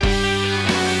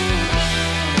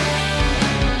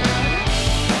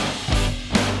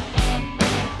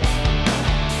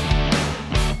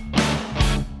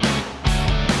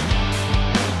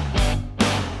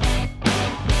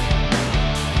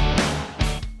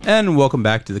And welcome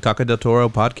back to the Caca Del Toro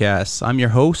podcast. I'm your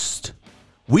host.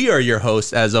 We are your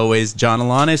hosts, as always, John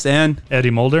Alanis and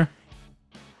Eddie Mulder.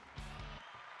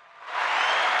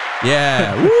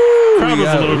 Yeah. Woo! Crowd was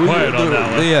a little quiet on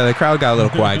that one. Yeah, the crowd got a little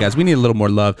quiet, guys. We need a little more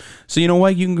love. So you know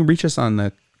what? You can reach us on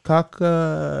the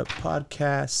Caca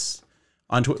Podcast.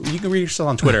 You can reach us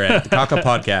on Twitter at the Caca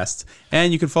Podcast.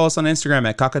 And you can follow us on Instagram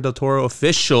at Caca Del Toro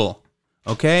Official.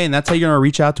 Okay, and that's how you're going to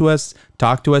reach out to us,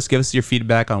 talk to us, give us your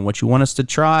feedback on what you want us to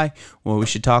try, what we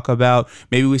should talk about.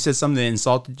 Maybe we said something that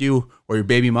insulted you or your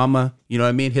baby mama. You know what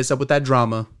I mean? Hit us up with that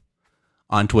drama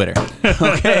on Twitter.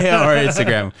 Okay, or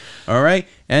Instagram. All right,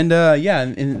 and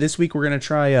and this week we're going to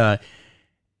try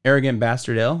Arrogant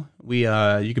Bastard Ale.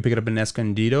 You can pick it up in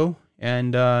Escondido,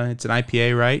 and it's an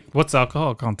IPA, right? What's the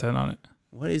alcohol content on it?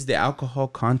 What is the alcohol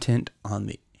content on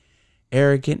the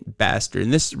Arrogant Bastard?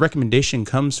 And this recommendation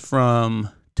comes from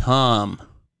Tom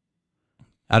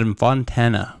out of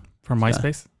Fontana. From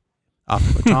MySpace?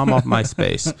 Tom off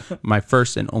MySpace. My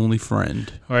first and only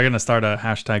friend. We're going to start a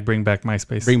hashtag Bring Back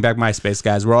MySpace. Bring back MySpace,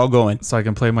 guys. We're all going. So I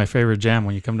can play my favorite jam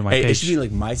when you come to my page. It should be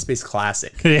like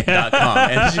MySpaceClassic.com.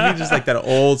 And it should be just like that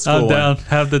old school I'm down. one.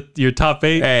 Have your top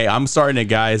 8. Hey, I'm starting it,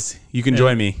 guys. You can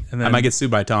join me. And I might get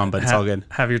sued by Tom, but it's all good.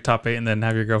 Have your top 8 and then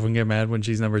have your girlfriend get mad when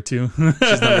she's number 2.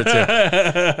 She's number 2.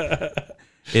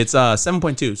 It's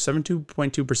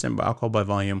 7.2% alcohol by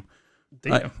volume.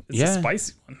 Damn, it's a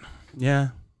spicy one. Yeah.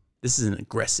 This is an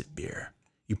aggressive beer.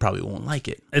 You probably won't like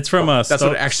it. It's from That's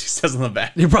what it actually says on the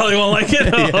back. You probably won't like it.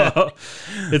 Yeah.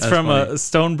 It's from a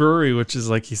Stone Brewery, which is,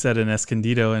 like he said, in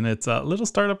Escondido, and it's a little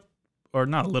startup, or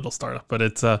not a little startup, but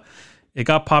it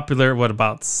got popular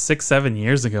about 6-7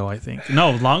 years ago, I think. No,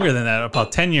 longer than that,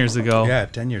 about 10 years ago. Yeah,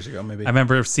 10 years ago maybe. I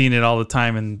remember seeing it all the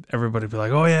time, and everybody would be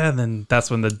like, "Oh yeah," and then that's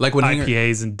when the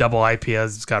IPAs and double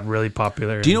IPAs got really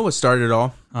popular. Do you know what started it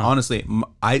all? Honestly,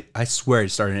 I swear it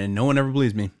started, and no one ever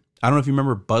believes me. I don't know if you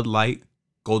remember Bud Light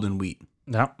Golden Wheat.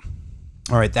 Yeah.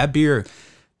 All right, that beer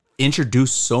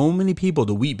introduced so many people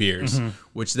to wheat beers,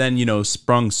 which then,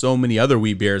 sprung so many other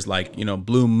wheat beers like,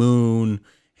 Blue Moon,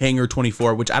 Hangar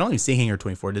 24, which I don't even see Hangar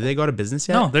 24. Did they go out of business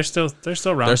yet? No, they're still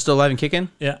around. They're still alive and kicking?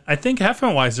 Yeah. I think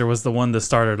Heffenweiser was the one that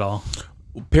started it all.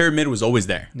 Pyramid was always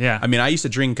there. Yeah. I mean, I used to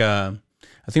drink, I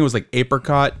think it was like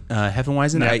apricot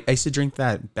Heffenweizen. Yeah. I used to drink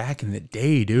that back in the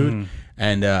day, dude.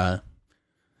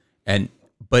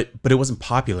 But it wasn't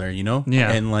popular, Yeah.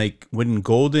 And like when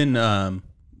Golden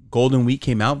Wheat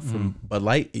came out from Bud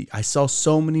Light, I saw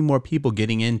so many more people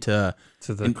getting into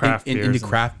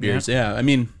craft beers. Yeah. I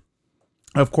mean,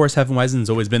 of course, Heffenweizen's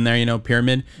always been there,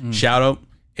 Pyramid. Shout out.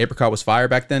 Apricot was fire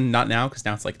back then, not now, because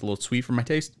now it's like a little sweet for my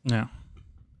taste. Yeah.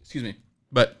 Excuse me.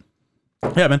 But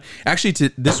yeah, man. Actually,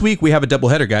 this week we have a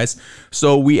doubleheader, guys.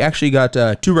 So we actually got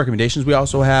 2 recommendations. We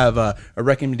also have a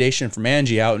recommendation from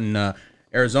Angie out in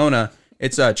Arizona.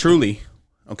 It's Truly.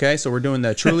 Okay, so we're doing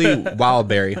the Truly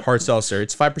Wildberry Hard Seltzer.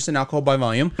 It's 5% alcohol by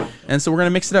volume, and so we're gonna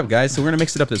mix it up, guys. So we're gonna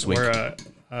mix it up this week. We're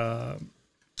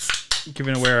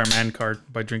giving away our man card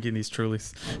by drinking these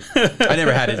Trulies. I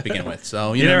never had it to begin with,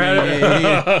 so you never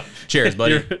had it. Cheers,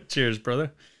 buddy. Cheers,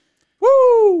 brother.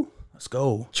 Woo! Let's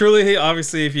go. Truly,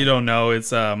 obviously, if you don't know,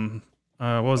 it's what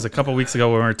was it, a couple weeks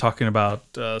ago when we were talking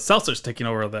about seltzers taking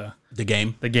over the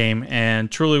game,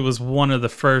 and Truly was one of the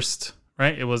first.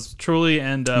 Right, it was Truly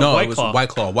and White Claw. It was White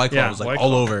Claw. White Claw was like White all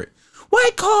Claw. over it.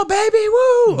 White Claw, baby,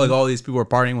 woo! Like all these people were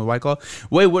partying with White Claw.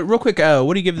 Wait, real quick,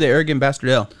 what do you give the Arrogant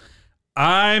Bastard Ale?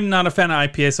 I'm not a fan of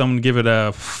IPA, so I'm gonna give it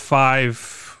a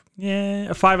 5. Yeah,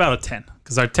 a 5 out of 10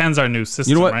 because our 10's our new system.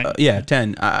 You know what? Right?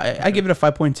 10. I give it a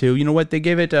 5.2. You know what? They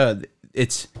gave it.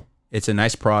 It's a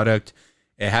nice product.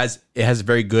 It has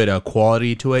very good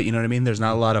quality to it. You know what I mean? There's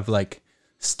not a lot of like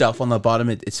stuff on the bottom.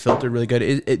 It's filtered really good.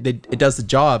 It does the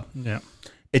job. Yeah.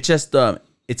 It's just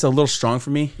it's a little strong for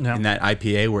me in that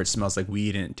IPA where it smells like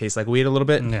weed and it tastes like weed a little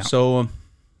bit. Yeah. So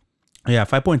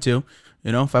 5.2.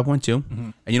 5.2.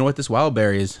 And you know what? This wild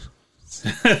berry is.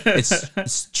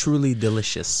 It's truly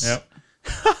delicious. Yep.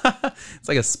 It's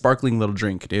like a sparkling little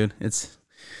drink, dude. It's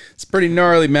pretty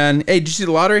gnarly, man. Hey, did you see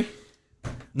the lottery?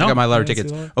 No. I got my lottery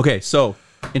tickets. Okay, so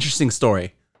interesting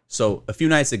story. So a few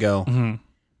nights ago,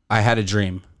 I had a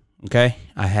dream. Okay,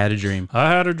 I had a dream.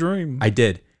 I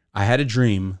did. I had a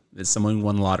dream that someone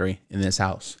won the lottery in this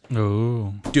house.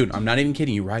 Oh, dude, I'm not even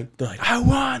kidding you, right? They're like, I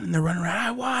won. And they're running around.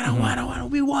 I won.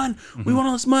 We won. We won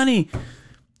all this money.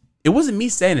 It wasn't me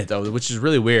saying it, though, which is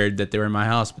really weird that they were in my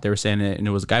house, but they were saying it and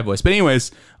it was a guy voice. But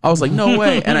anyways, I was like, no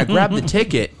way. And I grabbed the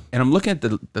ticket and I'm looking at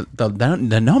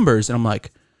the numbers and I'm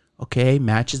like, okay,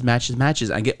 matches.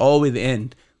 I get all the way to the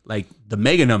end, like the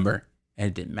mega number, and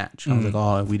it didn't match. I was like,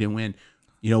 oh, we didn't win.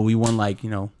 We won like,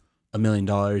 $1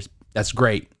 million. That's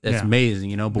great. That's amazing,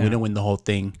 you know, but we didn't win the whole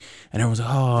thing. And everyone's like,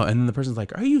 oh, and then the person's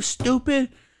like, are you stupid?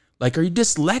 Like, are you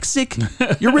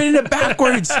dyslexic? You're reading it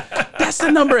backwards. That's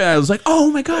the number. And I was like,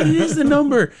 oh my God, it is the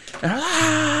number. And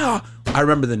I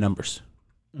remember the numbers.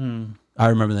 I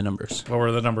remember the numbers. What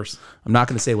were the numbers? I'm not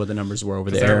going to say what the numbers were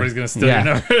over there. Everybody's going to steal your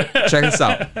number. Check this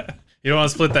out. You don't want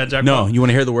to split that jackpot? No, you want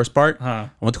to hear the worst part? Huh. I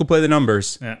want to go play the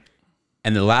numbers. Yeah.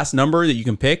 And the last number that you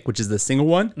can pick, which is the single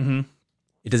one,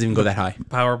 it doesn't even go that high.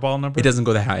 Powerball number? It doesn't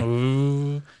go that high.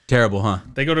 Ooh. Terrible, huh?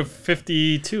 They go to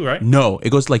 52, right? No,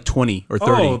 it goes to like 20 or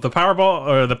 30. Oh, the Powerball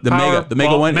or the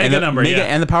mega one, mega and the number, mega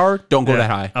and the power don't go that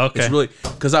high. Okay. It's really,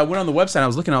 because I went on the website, and I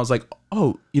was looking, I was like,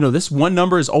 oh, you know, this one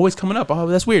number is always coming up. Oh,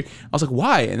 that's weird. I was like,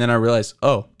 why? And then I realized,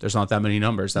 oh, there's not that many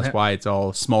numbers. That's why it's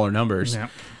all smaller numbers. Yeah.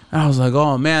 And I was like,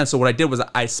 oh man. So what I did was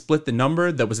I split the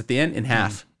number that was at the end in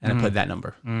half, and I played that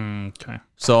number. Okay.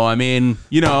 So I mean,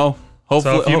 you know,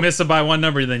 hopefully, so if you miss it by one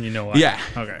number, then you know why. Yeah.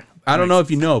 Okay. I don't know if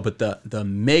you know, but the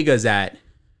mega's at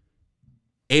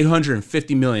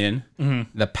 850 million.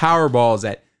 The Powerball is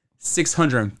at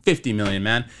 650 million.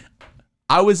 Man,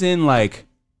 I was in like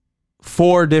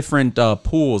 4 different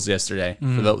pools yesterday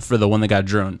for the one that got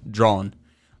drawn.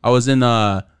 I was in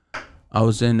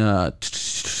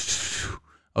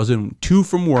 2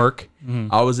 from work.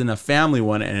 I was in a family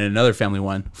one and another family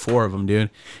one. 4 of them, dude.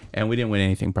 And we didn't win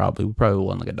anything. Probably we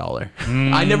won like $1.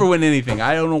 I never win anything.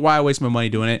 I don't know why I waste my money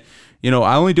doing it. You know,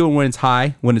 I only do it when it's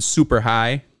high, when it's super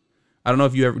high. I don't know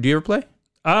if do you ever play?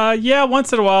 Yeah,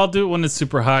 once in a while I'll do it when it's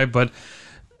super high. But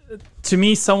to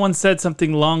me, someone said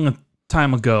something long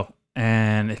time ago,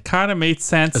 and it kind of made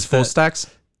sense. As full stacks?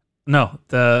 No,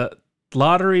 the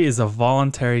lottery is a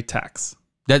voluntary tax.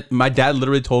 That my dad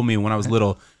literally told me when I was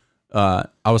little. I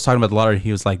was talking about the lottery.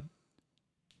 He was like,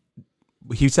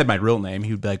 he said my real name.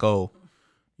 He would be like, oh,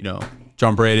 you know,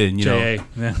 John Braden. You know,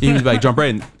 yeah. He would be like, John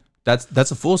Braden.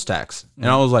 That's a full stacks. And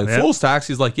I was like, full stacks?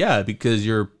 He's like, yeah, because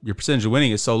your percentage of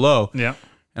winning is so low. Yeah.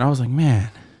 And I was like, man,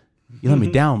 you let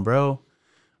me down, bro.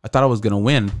 I thought I was gonna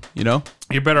win. You know,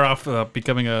 you're better off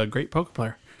becoming a great poker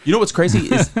player. You know what's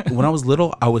crazy is when I was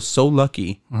little, I was so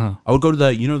lucky. I would go to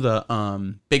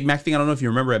the Big Mac thing. I don't know if you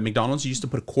remember at McDonald's, you used to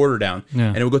put a quarter down,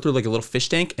 and it would go through like a little fish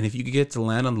tank. And if you could get to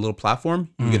land on the little platform,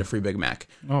 you would get a free Big Mac.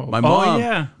 My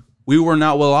mom, we were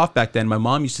not well off back then. My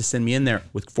mom used to send me in there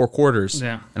with 4 quarters,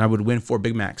 and I would win 4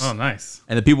 Big Macs. Oh, nice.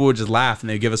 And the people would just laugh, and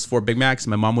they'd give us 4 Big Macs,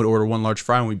 and my mom would order 1 large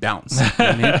fry, and we bounce. You know what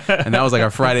I mean? And that was like our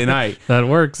Friday night. That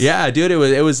works. Yeah, dude,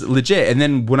 it was legit. And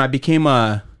then when I became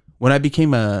an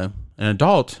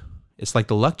adult, it's like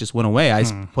the luck just went away. I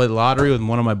played the lottery with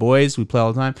one of my boys. We play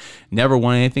all the time. Never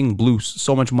won anything. Blew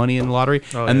so much money in the lottery.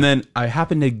 Then I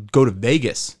happened to go to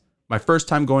Vegas. My first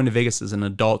time going to Vegas as an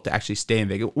adult to actually stay in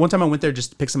Vegas. One time I went there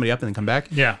just to pick somebody up and then come back.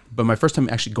 Yeah. But my first time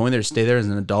actually going there to stay there as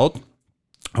an adult,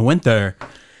 I went there.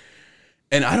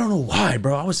 And I don't know why,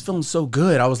 bro. I was feeling so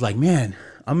good. I was like, man,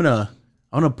 I'm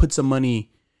gonna put some money.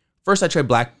 First I tried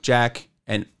blackjack,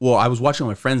 and I was watching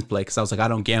my friends play because I was like, I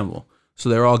don't gamble. So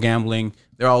they're all gambling.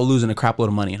 They're all losing a crap load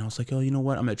of money. And I was like, oh, you know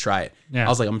what? I'm going to try it. Yeah. I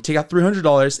was like, I'm going to take out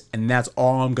 $300, and that's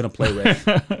all I'm going to play with.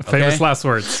 Okay? Famous last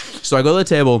words. So I go to the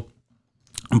table.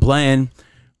 I'm playing.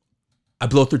 I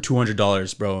blow through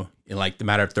 $200, bro, in like the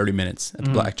matter of 30 minutes at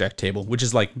the blackjack table, which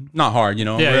is like not hard, you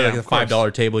know? Like a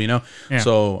 $5 table, you know? Yeah.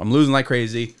 So I'm losing like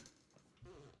crazy.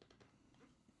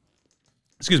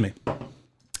 Excuse me.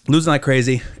 Losing like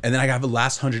crazy. And then I got the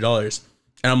last $100.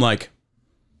 And I'm like,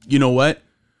 you know what?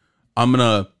 I'm going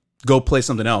to go play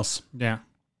something else. Yeah.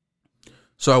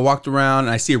 So I walked around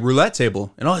and I see a roulette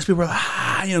table, and all these people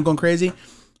are going crazy. I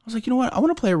was like, you know what? I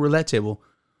want to play a roulette table.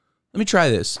 Let me try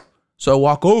this. So I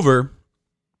walk over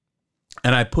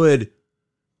and I put,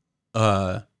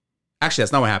 actually,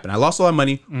 that's not what happened. I lost a lot of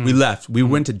money. We left. We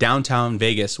went to downtown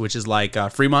Vegas, which is like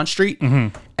Fremont Street.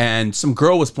 And some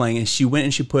girl was playing, and she went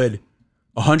and she put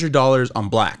 $100 on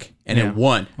black, and it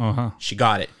won. She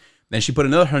got it. Then she put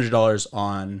another $100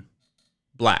 on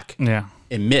black. Yeah.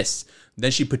 It missed.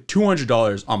 Then she put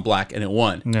 $200 on black, and it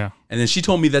won. Yeah. And then she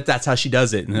told me that that's how she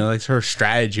does it, and like her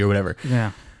strategy or whatever.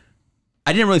 Yeah.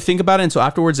 I didn't really think about it until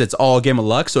afterwards. It's all a game of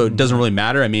luck, so it doesn't really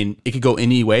matter. I mean, it could go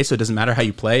any way, so it doesn't matter how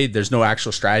you play. There's no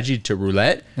actual strategy to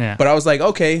roulette. Yeah. But I was like,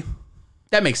 okay,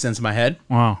 that makes sense in my head.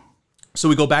 Wow. So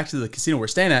we go back to the casino we're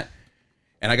staying at,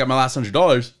 and I got my last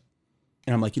 $100,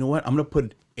 and I'm like, you know what? I'm gonna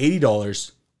put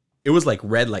 $80. It was like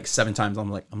red like 7 times.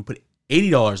 I'm like, I'm gonna put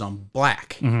 $80 on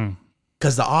black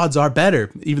because the odds are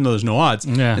better, even though there's no odds.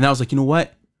 Yeah. And I was like, you know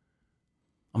what?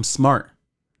 I'm smart.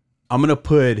 I'm gonna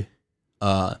put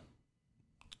 $20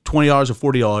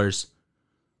 or $40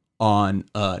 on.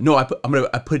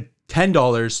 I put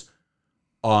 $10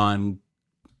 on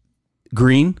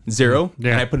green, 0.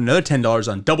 Yeah. And I put another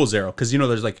 $10 on double 0. Because,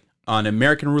 there's like on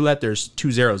American roulette, there's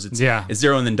 2 zeros. It's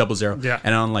 0 and then double 0. Yeah.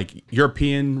 And on like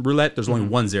European roulette, there's only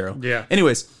 1 0. Yeah.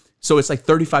 Anyways, so it's like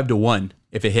 35 to 1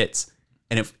 if it hits.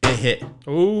 And if it hit.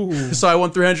 Ooh. So I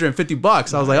won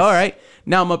 $350. I was like, all right,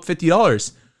 now I'm up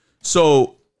 $50.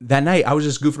 So that night I was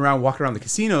just goofing around, walking around the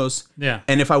casinos. Yeah.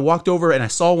 And if I walked over and I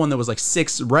saw one that was like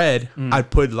 6 red,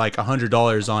 I'd put like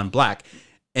 $100 on black.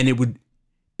 And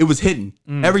it was hitting.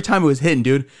 Every time it was hitting,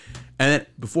 dude. And then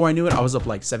before I knew it, I was up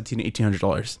like $1,700 to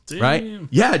 $1,800. Right?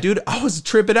 Yeah, dude. I was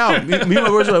tripping out. me and my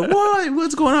boys were like, what?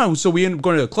 What's going on? So we ended up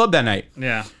going to the club that night.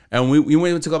 Yeah. And we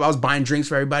went to the club. I was buying drinks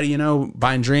for everybody,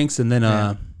 buying drinks. And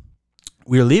then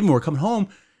we were leaving. We were coming home.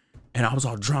 And I was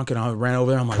all drunk. And I ran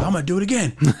over there. I'm like, I'm going to do it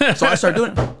again. So I started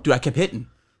doing it. Dude, I kept hitting.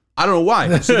 I don't know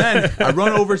why. So then I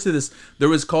run over to this. There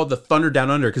was called the Thunder Down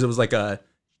Under because it was like a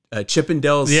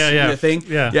Chippendales thing.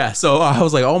 Yeah. So I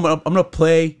was like, oh, I'm going to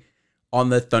play on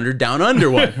the Thunder Down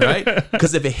Under one, right?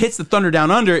 Because if it hits the Thunder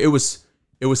Down Under, it was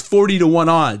 40 to 1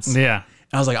 odds. Yeah.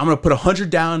 And I was like, I'm going to put 100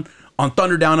 down on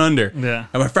Thunder Down Under. Yeah.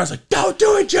 And my friend's like, don't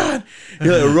do it, John. He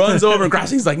like runs over and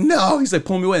grabs me. He's like, no. He's like,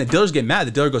 pulling me away. And the dealer's getting mad.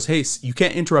 The dealer goes, hey, you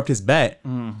can't interrupt his bet.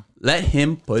 Let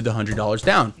him put the $100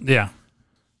 down. Yeah.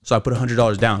 So I put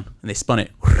 $100 down and they spun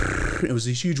it. It was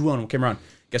this huge wheel and it came around.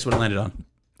 Guess what it landed on?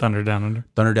 Thunder Down Under.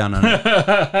 Thunder Down Under.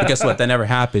 But guess what? That never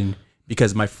happened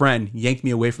because my friend yanked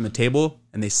me away from the table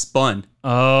and they spun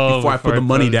before I put the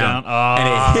money down.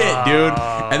 And it hit, dude.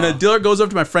 And the dealer goes up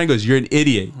to my friend and goes, you're an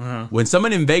idiot. When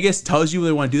someone in Vegas tells you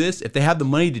they want to do this, if they have the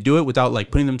money to do it without like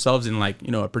putting themselves in like,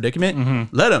 a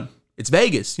predicament, let them. It's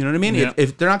Vegas. You know what I mean? Yeah.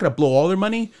 If they're not going to blow all their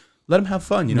money, let them have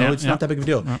fun. It's Yeah. not that big of a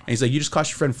deal. And he's like, you just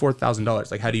cost your friend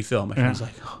 $4,000. Like, how do you feel? My friend was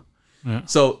like, oh. Yeah.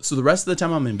 So the rest of the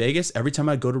time I'm in Vegas, every time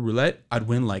I'd go to roulette, I'd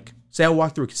win like, say I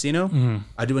walk through a casino,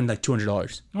 I'd win like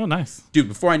 $200. Oh, nice. Dude,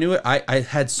 before I knew it, I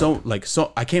had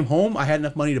I came home, I had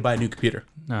enough money to buy a new computer.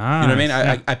 Nice. You know what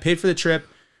I mean? I paid for the trip,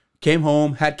 came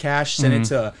home, had cash, sent it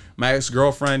to my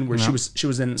ex-girlfriend where she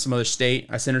was in some other state.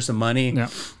 I sent her some money. Yeah.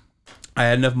 I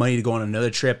had enough money to go on another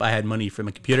trip. I had money for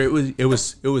my computer. It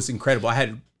was incredible. I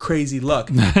had crazy luck.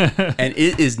 And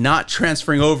it is not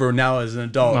transferring over now as an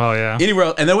adult. Oh, yeah. Anywhere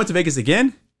else. And then I went to Vegas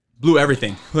again. Blew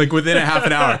everything like within a half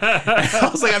an hour. I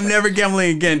was like, I'm never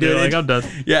gambling again, dude. Like, I'm done.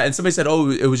 Yeah, and somebody said,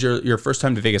 "Oh, it was your first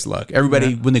time to Vegas luck."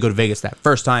 Everybody when they go to Vegas, that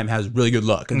first time has really good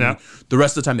luck, and the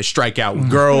rest of the time they strike out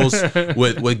with girls,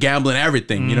 with gambling,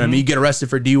 everything. You know what I mean? You get arrested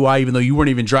for DUI even though you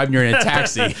weren't even driving; you're in a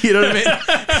taxi. You know what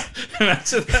I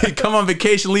mean? Come on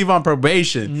vacation, leave on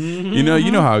probation. You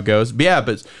know how it goes. But yeah,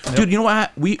 dude, you know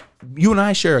what? You and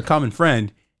I share a common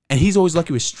friend, and he's always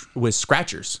lucky with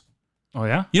scratchers. Oh,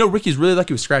 yeah? Ricky's really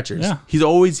lucky with scratchers. Yeah. He's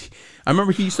always... I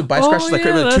remember he used to buy scratchers like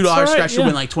 $2 scratcher,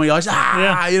 win like $20.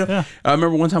 Yeah. I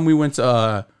remember one time we went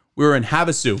to... we were in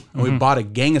Havasu, and we bought a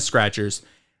gang of scratchers.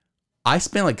 I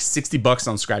spent like $60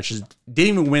 on scratchers.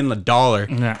 Didn't even win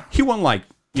 $1. Yeah. He won like,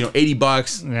 $80,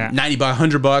 $90,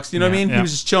 $100. You know what I mean? Yeah. He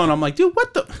was just chilling. I'm like, dude,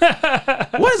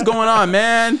 what is going on,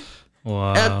 man?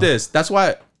 Wow. F this. That's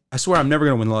why I swear I'm never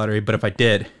going to win the lottery, but if I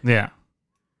did... Yeah.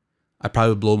 I'd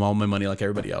probably blow all my money like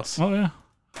everybody else. Oh, yeah.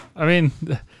 I mean,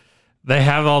 they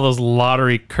have all those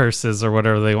lottery curses or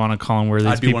whatever they want to call them, where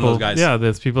these I'd be one of those guys. Yeah,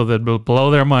 there's people that will blow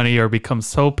their money or become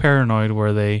so paranoid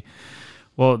where they,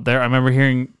 I remember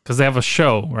hearing, because they have a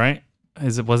show, right?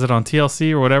 Was it on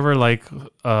TLC or whatever? Like,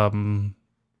 what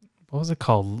was it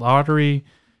called?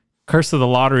 Curse of the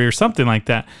Lottery or something like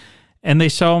that. And they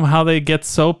show them how they get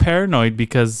so paranoid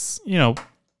because,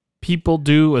 people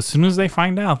do, as soon as they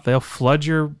find out, they'll flood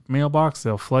your mailbox,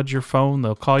 they'll flood your phone,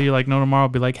 they'll call you like no tomorrow,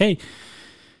 be like, hey,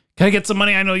 can I get some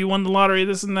money? I know you won the lottery,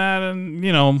 this and that,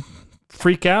 and,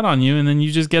 freak out on you, and then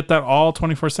you just get that all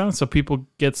 24/7. So people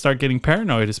start getting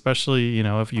paranoid, especially,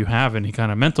 if you have any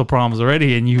kind of mental problems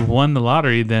already and you won the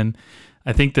lottery. Then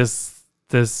I think this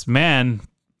man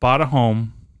bought a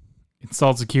home,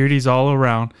 installed securities all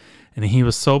around, and he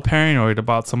was so paranoid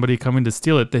about somebody coming to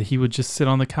steal it that he would just sit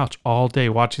on the couch all day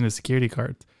watching the security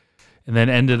cards, and then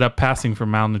ended up passing for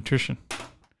malnutrition.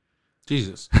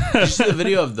 Jesus. Did you see the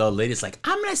video of the lady's like,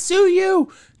 I'm going to sue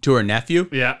you to her nephew?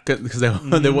 Yeah. Because they won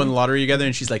the lottery together,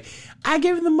 and she's like, I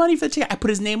gave him the money for the ticket. I put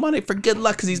his name on it for good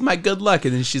luck because he's my good luck.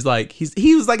 And then she's like,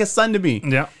 he was like a son to me.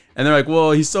 Yeah. And they're like,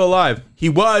 well, he's still alive.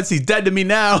 He's dead to me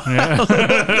now.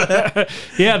 Yeah,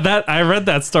 yeah, I read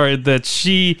that story that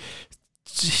she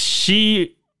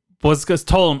was just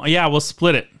told him, yeah, we'll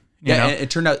split it. You know? And it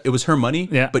turned out it was her money,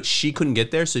 yeah, but she couldn't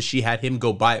get there, so she had him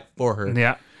go buy it for her.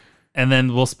 Yeah. And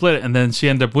then we'll split it. And then she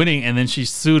ended up winning, and then she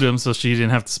sued him so she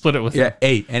didn't have to split it with him.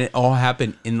 Yeah, and it all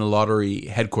happened in the lottery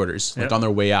headquarters, like on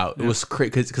their way out. It was crazy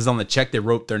because on the check they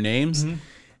wrote their names. Mm-hmm.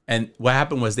 And what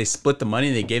happened was they split the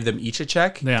money. They gave them each a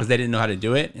check because they didn't know how to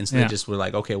do it. And so they just were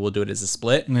like, okay, we'll do it as a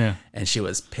split. Yeah. And she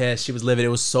was pissed. She was livid. It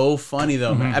was so funny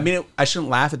though. Man. I mean, I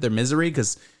shouldn't laugh at their misery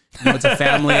because it's a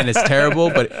family and it's terrible,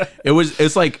 but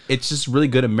it's like, it's just really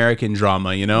good American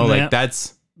drama, like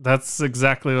that's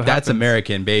exactly what that's happens.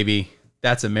 American, baby.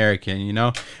 That's American,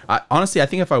 honestly, I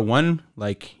think if I won,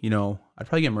 like, I'd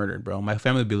probably get murdered, bro. My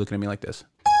family would be looking at me like this.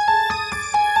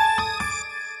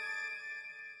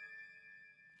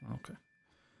 Okay.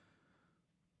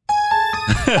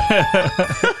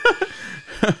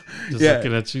 Just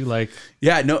looking at you like,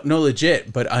 no,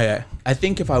 legit. But I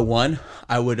think if I won,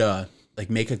 I would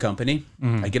like make a company.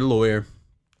 I'd get a lawyer.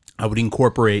 I would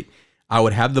incorporate. I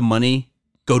would have the money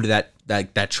go to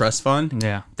that trust fund.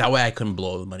 Yeah. That way I couldn't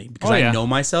blow the money because I know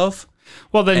myself.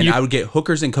 Well, then I would get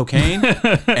hookers and cocaine,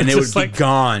 and it would be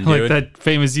gone, dude. Like that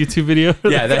famous YouTube video.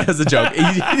 Yeah, that was a joke.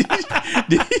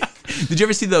 Did you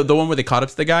ever see the one where they caught up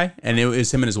to the guy and it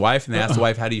was him and his wife and they asked the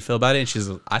wife, how do you feel about it? And she's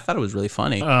like, I thought it was really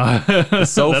funny.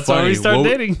 It's so that's funny. why we started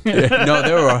dating. No,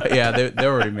 they were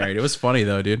already married. It was funny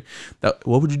though, dude.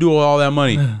 What would you do with all that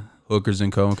money? Hookers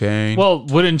and cocaine. Well,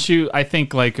 wouldn't you? I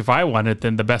think like if I won it,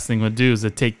 then the best thing would do is to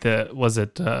take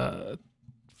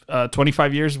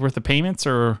 25 years worth of payments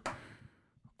or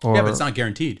yeah, but it's not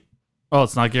guaranteed. Oh,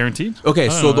 it's not guaranteed? Okay,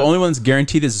 so the only one that's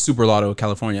guaranteed is the Super Lotto,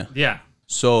 California. Yeah.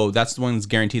 So that's the one that's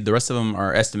guaranteed. The rest of them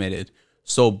are estimated.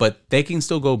 So, but they can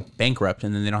still go bankrupt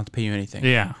and then they don't have to pay you anything.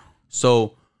 Yeah.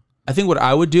 So I think what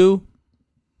I would do,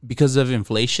 because of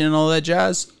inflation and all that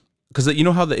jazz, because you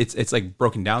know how it's like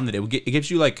broken down that it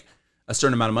gives you like a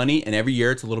certain amount of money, and every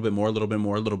year it's a little bit more, a little bit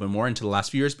more, a little bit more into the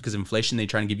last few years because of inflation. They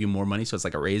try and give you more money, so it's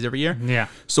like a raise every year. Yeah.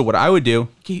 So what I would do,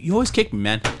 you always kick me,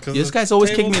 man. This guy's always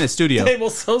kicking me in the studio.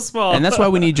 Table's so small, and that's why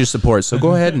we need your support. So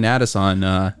go ahead and add us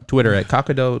on Twitter at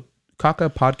Caca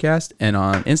Podcast and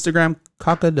on Instagram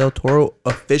Caca Del Toro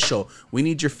Official. We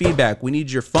need your feedback. We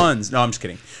need your funds. No, I'm just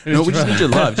kidding. No, we just need your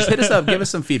love. Just hit us up. Give us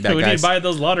some feedback, we guys. need to buy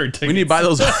those lottery tickets. We need to buy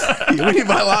those. We need to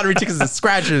buy lottery tickets and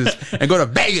scratches and go to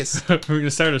Vegas. We're gonna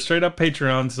start a straight up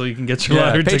Patreon so you can get your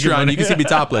lottery ticket Patreon. money. You can see me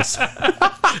topless. No,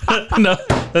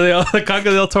 the Caca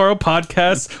Del Toro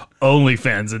podcast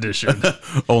OnlyFans edition.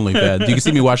 OnlyFans. You can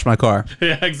see me wash my car.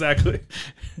 Yeah, exactly.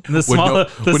 With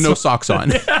no socks on.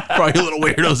 Probably little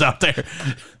weirdos out there.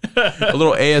 A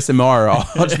little ASMR.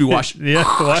 I'll just be washing. Yeah,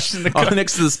 washing the car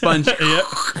next to the sponge. Yeah,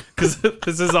 because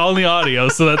this is only audio,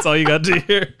 so that's all you got to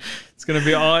hear. It's gonna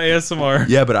be all ASMR.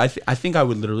 Yeah, but I think I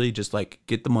would literally just like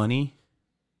get the money,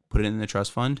 put it in the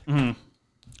trust fund,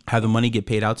 have the money get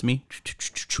paid out to me.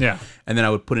 Yeah, and then I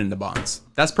would put it into bonds.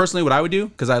 That's personally what I would do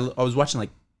because I was watching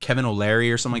like Kevin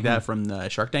O'Leary or something like that from the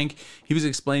Shark Tank. He was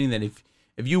explaining that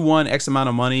if you won X amount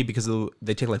of money because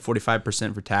they take like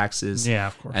 45% for taxes. Yeah,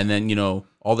 of course. And then,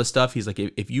 all this stuff, he's like,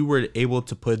 if you were able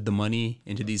to put the money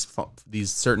into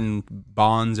these certain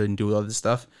bonds and do all this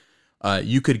stuff,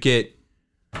 you could get,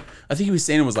 I think he was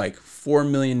saying it was like $4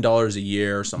 million a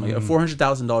year or something, like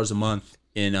 $400,000 a month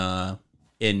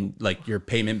in like your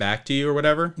payment back to you or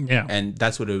whatever. Yeah. And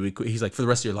that's what it would be. He's like, for the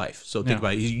rest of your life. So think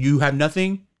about it. You have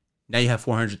nothing. Now you have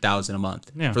 $400,000 a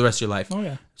month for the rest of your life. Oh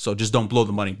yeah. So just don't blow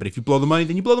the money. But if you blow the money,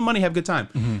 then you blow the money. Have a good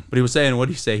time. But he was saying, what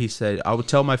did he say? He said, I would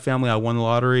tell my family I won the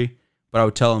lottery, but I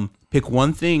would tell them pick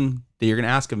one thing that you're gonna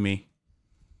ask of me,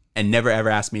 and never ever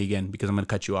ask me again because I'm gonna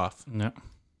cut you off. No.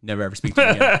 Never ever speak to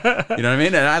me again. You know what I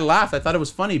mean? And I laughed. I thought it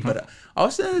was funny, but I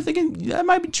was thinking that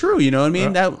might be true. You know what I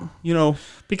mean? That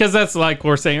because that's like we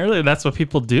were saying earlier. That's what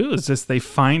people do. Is just they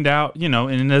find out. And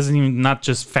it doesn't even not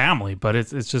just family, but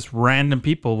it's just random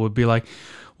people would be like,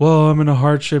 well, I'm in a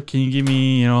hardship. Can you give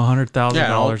me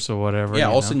 $100,000 or whatever? Yeah.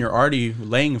 All of a sudden you're already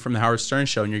laying from the Howard Stern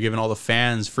show, and you're giving all the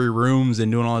fans free rooms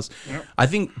and doing all this. Yep. I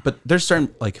think, but there's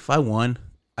certain like if I won,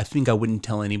 I think I wouldn't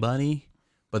tell anybody.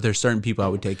 But there's certain people I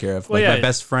would take care of. Like my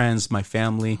best friends, my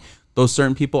family, those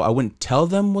certain people, I wouldn't tell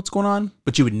them what's going on,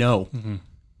 but you would know.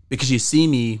 Because you see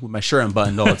me with my shirt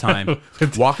unbuttoned all the time,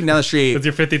 walking down the street. With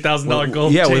your $50,000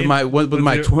 gold chain. Yeah, with my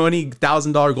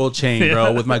 $20,000 gold chain,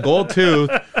 bro. With my gold tooth,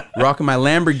 rocking my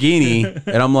Lamborghini.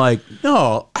 And I'm like,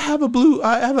 no, I have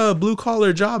a blue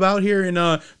collar job out here in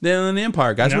the Inland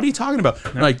Empire, guys. What are you talking about?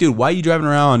 I'm like, dude, why are you driving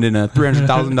around in a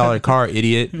 $300,000 car,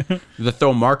 idiot? They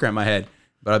throw a marker at my head.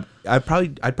 But I'd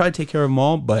probably take care of them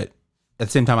all. But at the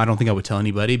same time, I don't think I would tell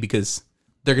anybody because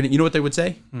they're gonna. You know what they would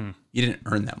say? You didn't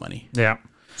earn that money. Yeah.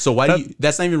 So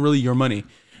that's not even really your money.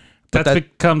 But that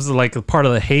becomes like a part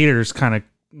of the haters kind of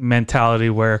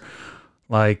mentality where,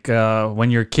 like,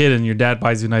 when you're a kid and your dad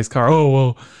buys you a nice car, oh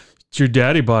well, your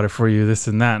daddy bought it for you, this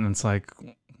and that, and it's like,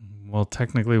 Well,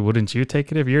 technically, wouldn't you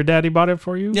take it if your daddy bought it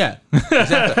for you? Yeah,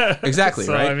 exactly,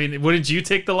 So, right? I mean, wouldn't you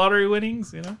take the lottery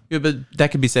winnings? You know. Yeah, but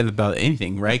that could be said about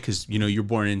anything, right? Because you're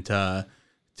born into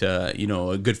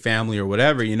a good family or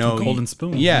whatever. Golden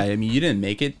spoon. Yeah, I mean, you didn't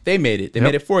make it; they made it. They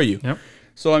made it for you. Yep.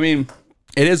 So I mean,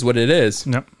 it is what it is.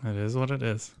 Yep. It is what it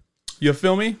is. You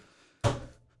feel me?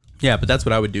 Yeah, but that's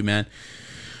what I would do, man.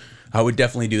 I would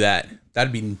definitely do that.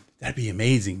 That'd be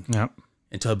amazing. Yep.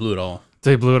 Until I blew it all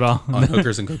They blew it all on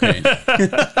hookers and cocaine,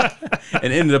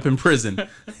 and ended up in prison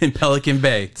in Pelican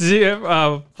Bay. Did you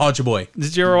Hauled your boy.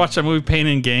 Did you ever watch that movie Pain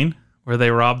and Gain where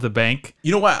they robbed the bank?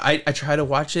 You know what? I tried to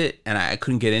watch it and I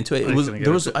couldn't get into it. There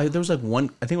was like one.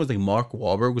 I think it was like Mark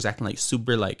Wahlberg was acting like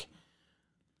super like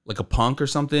a punk or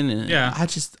something. And yeah,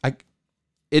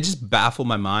 it just baffled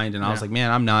my mind, and I was like, man,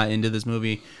 I'm not into this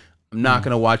movie. I'm not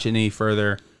gonna watch it any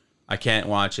further. I can't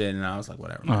watch it, and I was like,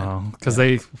 whatever.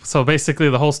 Because so basically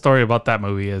the whole story about that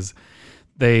movie is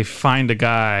they find a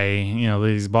guy,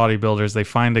 these bodybuilders, they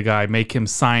find a guy, make him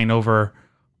sign over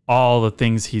all the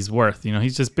things he's worth.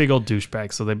 He's just big old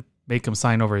douchebag, so they make him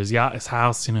sign over his yacht, his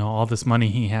house, all this money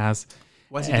he has.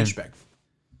 Why is he a douchebag?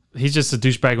 He's just a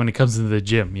douchebag when he comes into the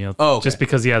gym, okay. Just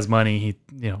because he has money,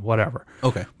 whatever.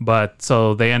 Okay. But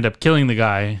so they end up killing the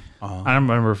guy. I don't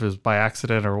remember if it was by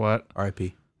accident or what.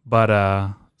 R.I.P.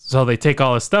 But so they take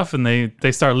all his stuff and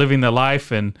they start living their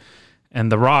life, and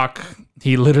The Rock,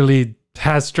 he literally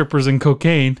has strippers and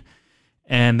cocaine,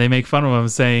 and they make fun of him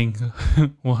saying,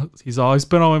 well, he's always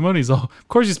spent all my money. Of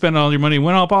course you spent all your money,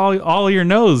 went up all your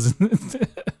nose.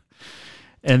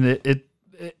 And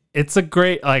it's a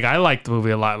great, like, I like the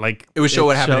movie a lot. Like, it would show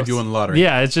what happened if you won the lottery.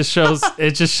 Yeah, it just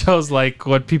shows like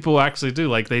what people actually do.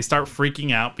 Like, they start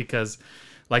freaking out because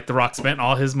like The Rock spent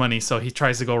all his money, so he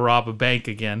tries to go rob a bank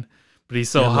again. But he's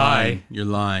so high. You're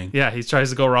lying. Yeah, he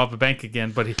tries to go rob a bank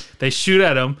again, but they shoot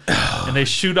at him and they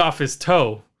shoot off his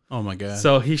toe. Oh my God.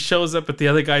 So he shows up at the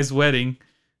other guy's wedding,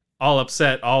 all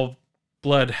upset, all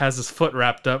blood, has his foot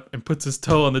wrapped up, and puts his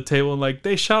toe on the table and like,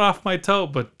 they shot off my toe.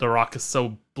 But The Rock is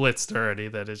so blitzed already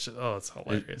that it's just, it's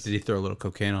hilarious. Did he throw a little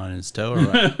cocaine on his toe or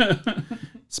what?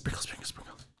 Sprinkle.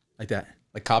 Like that.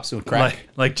 Like cops doing crack.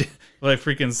 Like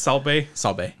freaking Salt Bay.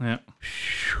 Salt Bay. Yeah.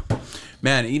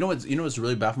 Man, you know what's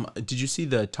really baffling? Did you see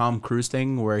the Tom Cruise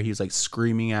thing where he was like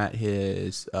screaming at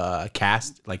his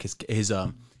cast, like his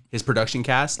production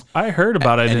cast? I heard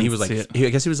about it, and he was like, I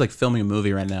guess he was like filming a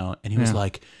movie right now, and he was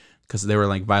like, because they were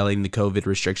like violating the COVID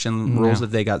restriction rules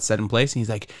that they got set in place, and he's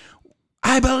like,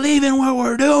 I believe in what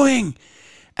we're doing,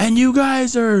 and you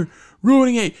guys are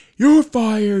ruining it. You're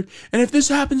fired, and if this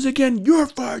happens again, you're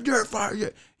fired. You're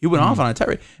fired. He went off on a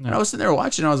tirade. And I was sitting there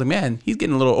watching, and I was like, man, he's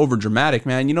getting a little over dramatic,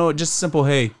 man. Just simple,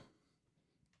 hey,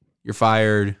 you're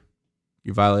fired.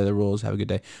 You violated the rules. Have a good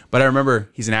day. But I remember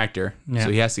he's an actor,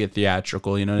 so he has to get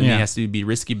theatrical, and he has to be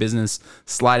risky business,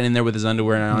 sliding in there with his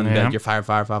underwear on, you're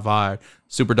fired.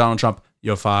 Super Donald Trump,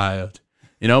 you're fired.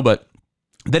 But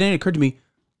then it occurred to me,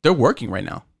 they're working right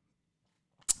now.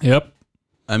 Yep.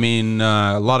 I mean,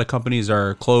 a lot of companies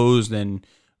are closed and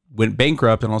went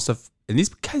bankrupt and all stuff. And these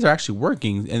guys are actually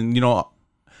working. And, on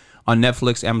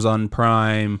Netflix, Amazon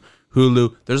Prime,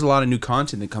 Hulu, there's a lot of new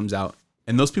content that comes out.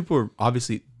 And those people are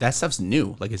obviously, that stuff's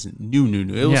new. Like, it's new.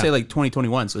 It will say like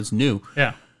 2021, so it's new.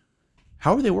 Yeah.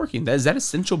 How are they working? Is that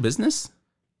essential business?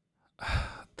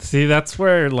 See, that's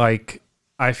where, like,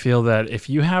 I feel that if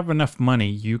you have enough money,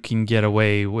 you can get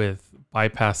away with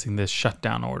bypassing this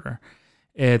shutdown order.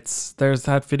 There's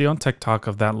that video on TikTok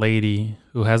of that lady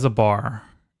who has a bar,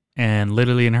 and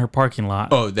literally in her parking lot.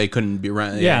 Oh, they couldn't be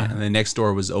running. Yeah. And the next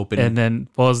door was open. And then,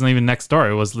 it wasn't even next door.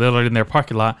 It was literally in their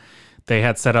parking lot. They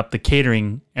had set up the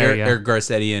catering area. Eric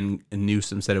Garcetti and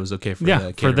Newsom said it was okay for the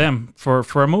catering. For them,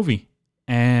 for a movie.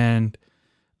 And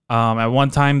at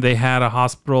one time they had a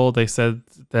hospital. They said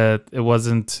that it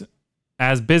wasn't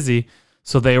as busy,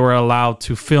 so they were allowed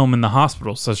to film in the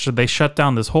hospital. So they shut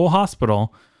down this whole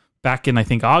hospital back in, I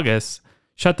think, August.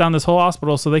 Shut down this whole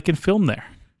hospital so they can film there.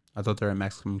 I thought they're at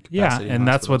maximum capacity. Yeah, and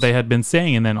that's what they had been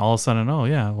saying. And then all of a sudden,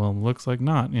 looks like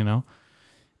not,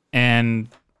 And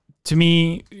to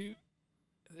me,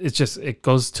 it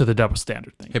goes to the double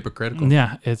standard thing. Hypocritical.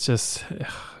 Yeah, it's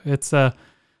a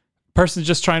person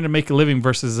just trying to make a living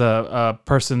versus a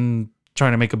person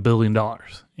trying to make $1 billion,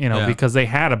 because they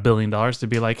had $1 billion to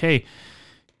be like, hey,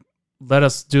 let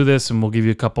us do this and we'll give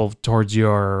you a couple towards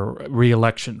your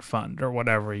re-election fund or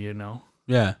whatever,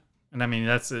 Yeah. And I mean,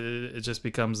 it just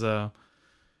becomes a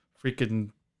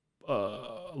freaking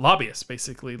lobbyists,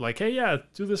 basically. Like, hey, yeah,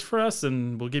 do this for us,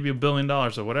 and we'll give you $1 billion or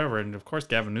whatever. And of course,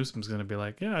 Gavin Newsom's going to be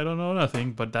like, yeah, I don't know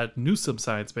nothing, but that Newsom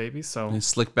side's, baby. So And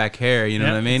slick back hair, you know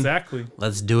what I mean? Exactly.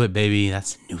 Let's do it, baby.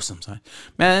 That's Newsom side.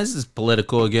 Man, this is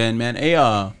political again, man. Hey,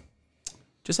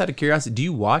 just out of curiosity, do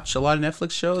you watch a lot of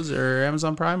Netflix shows or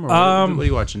Amazon Prime, or what are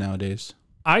you watching nowadays?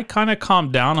 I kind of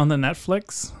calmed down on the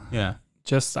Netflix. Yeah.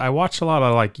 I watch a lot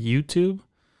of like YouTube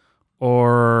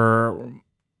or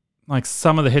like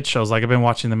some of the hit shows. Like I've been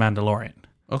watching The Mandalorian.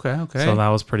 Okay. So that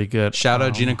was pretty good. Shout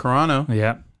out Gina Carano.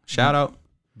 Yeah. Shout out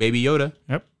Baby Yoda.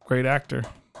 Yep. Great actor.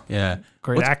 Yeah.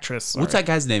 Great actress. Sorry. What's that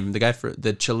guy's name? The guy for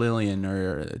the Chilean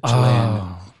or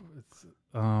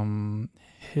Chilean.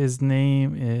 His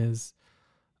name is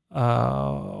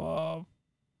I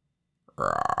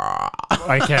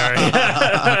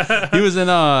can't. He was in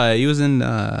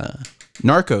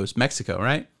Narcos, Mexico,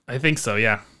 right? I think so,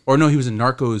 yeah. Or no, he was in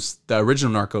Narcos, the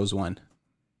original Narcos one.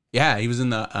 Yeah, he was in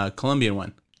the Colombian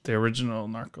one. The original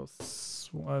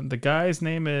Narcos one. The guy's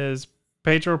name is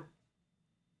Pedro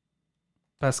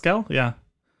Pascal? Yeah.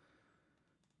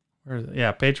 Where is it?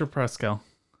 Yeah, Pedro Pascal.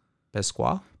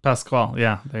 Pascual? Pascal,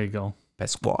 yeah, there you go.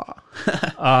 Pascual.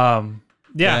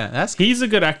 Yeah, he's a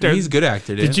good actor. He's a good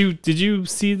actor, dude. Did you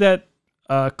see that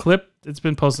clip? It's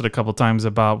been posted a couple times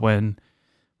about when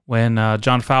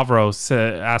Jon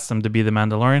Favreau asked him to be the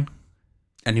Mandalorian,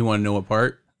 and he wanted to know what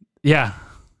part. Yeah,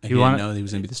 he didn't know he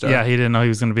was going to be the star. Yeah, he didn't know he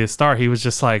was going to be a star. He was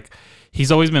just like, he's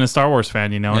always been a Star Wars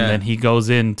fan, and then he goes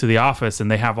into the office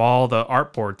and they have all the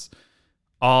art boards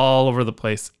all over the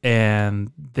place,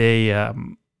 and they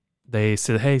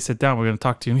said, hey, sit down. We're going to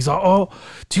talk to you. And he's all, oh,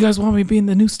 do you guys want me to be in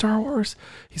the new Star Wars?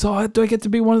 He's all, do I get to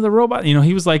be one of the robots?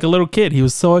 He was like a little kid. He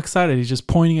was so excited. He's just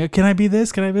pointing at, can I be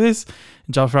this? Can I be this?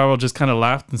 And Jon Favreau just kind of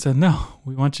laughed and said, no,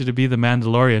 we want you to be the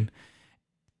Mandalorian.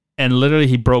 And literally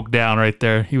he broke down right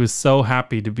there. He was so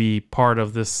happy to be part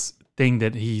of this thing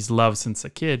that he's loved since a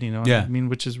kid, Yeah. I mean,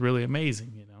 which is really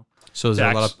amazing, So is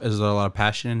there a lot of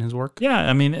passion in his work? Yeah,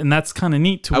 I mean, and that's kind of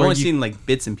neat. I've only seen like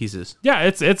bits and pieces. Yeah,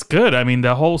 it's good. I mean,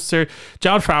 the whole series,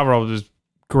 Jon Favreau was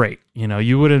great. You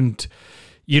didn't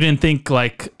think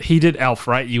like he did Elf,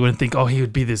 right? You wouldn't think, oh, he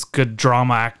would be this good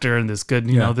drama actor and this good,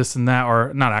 this and that,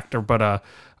 or not actor, but a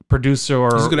producer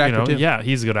or he's a good actor too. Yeah,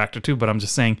 he's a good actor too. But I'm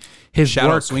just saying his shout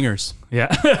work. out Swingers.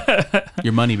 Yeah,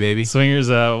 your money, baby. Swingers.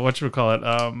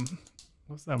 Whatchamacallit?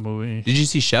 What's that movie? Did you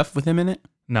see Chef with him in it?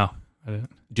 No, I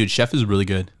didn't. Dude, Chef is really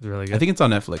good. It's really good. I think it's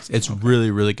on Netflix. It's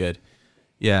really, really good.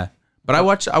 Yeah, but I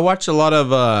watch a lot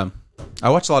of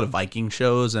Viking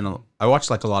shows, and I watch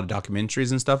like a lot of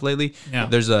documentaries and stuff lately. Yeah.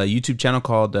 There's a YouTube channel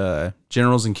called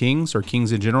Generals and Kings, or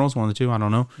Kings and Generals, one of the two. I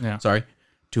don't know. Yeah. Sorry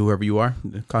to whoever you are,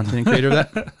 the content creator of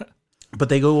that. But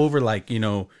they go over like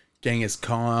Genghis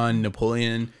Khan,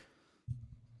 Napoleon.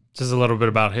 Just a little bit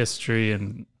about history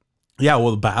and. Yeah,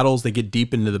 well, the battles, they get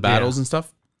deep into the battles and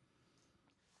stuff.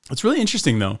 It's really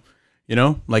interesting, though.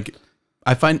 Like,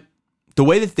 I find the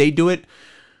way that they do it,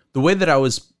 the way that I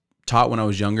was taught when I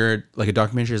was younger, like a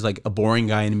documentary is like a boring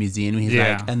guy in a museum. He's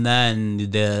like, and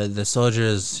then the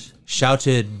soldiers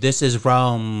shouted, "This is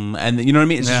Rome," and you know what I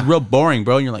mean? It's just real boring,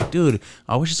 bro. And you're like, dude,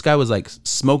 I wish this guy was like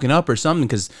smoking up or something,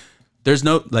 because there's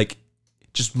no like,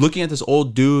 just looking at this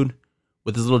old dude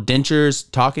with his little dentures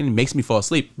talking makes me fall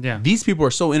asleep. Yeah, these people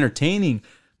are so entertaining.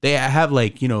 They have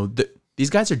like these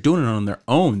guys are doing it on their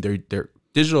own. They're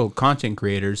digital content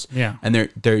creators. Yeah. And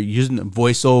they're using the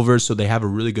voiceovers, so they have a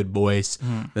really good voice.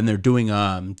 Then they're doing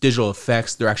digital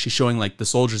effects. They're actually showing like the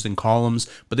soldiers in columns,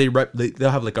 but they'll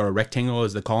have like a rectangle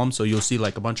as the column, so you'll see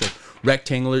like a bunch of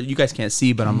rectangular. You guys can't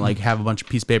see, but I'm like have a bunch of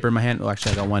piece of paper in my hand. Oh,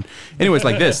 actually I got one. Anyways,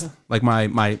 like this, like my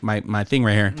thing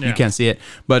right here. Yeah. You can't see it,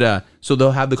 but so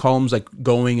they'll have the columns like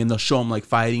going, and they'll show them like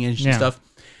fighting and stuff,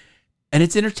 and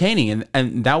it's entertaining,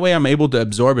 and that way I'm able to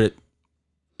absorb it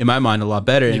in my mind a lot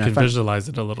better. You can visualize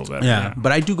it a little better. Yeah,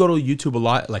 but I do go to YouTube a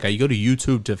lot. Like I go to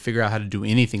YouTube to figure out how to do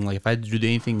anything. Like if I had to do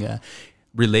anything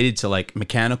related to like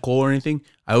mechanical or anything,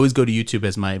 I always go to YouTube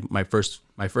as my first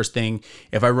thing.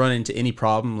 If I run into any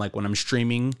problem, like when I'm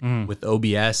streaming with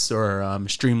OBS or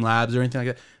Streamlabs or anything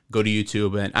like that, go to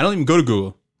YouTube. And I don't even go to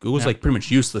Google. Google's like pretty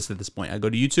much useless at this point. I go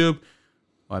to YouTube.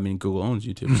 Well, I mean, Google owns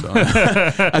YouTube, so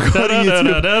I go to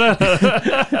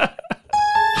YouTube.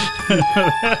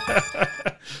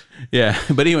 Yeah,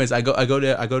 but anyways, I go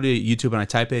to YouTube and I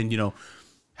type in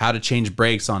how to change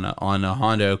brakes on a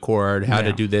Honda Accord, how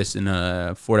to do this in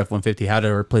a Ford F-150, how to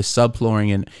replace subflooring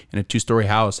in a 2-story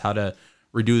house, how to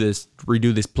redo this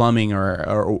plumbing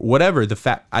or whatever.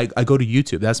 I go to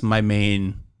YouTube. That's my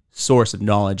main source of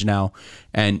knowledge now,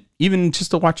 and even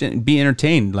just to watch it and be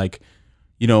entertained. Like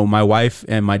you know, my wife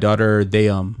and my daughter, they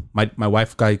my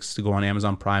wife likes to go on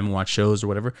Amazon Prime and watch shows or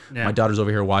whatever. Yeah. My daughter's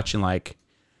over here watching like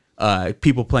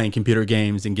people playing computer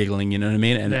games and giggling, you know what I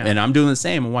mean? And I'm doing the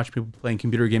same. I watch people playing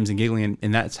computer games and giggling,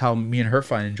 and that's how me and her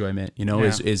find enjoyment, you know,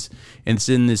 is and it's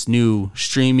in this new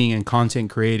streaming and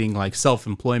content creating, like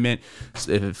self-employment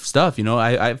stuff, you know.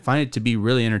 I find it to be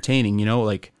really entertaining, you know,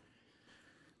 like,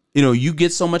 you know, you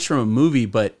get so much from a movie,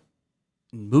 but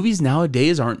movies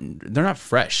nowadays they're not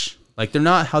fresh. Like, they're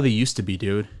not how they used to be,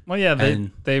 dude. Well, yeah,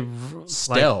 they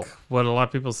still, like, what a lot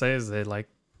of people say is they like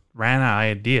ran out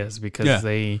of ideas because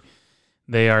they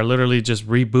are literally just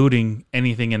rebooting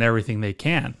anything and everything they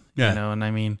can. You know, and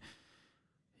I mean,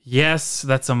 yes,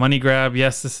 that's a money grab.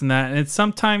 Yes, this and that. And it's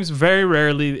sometimes, very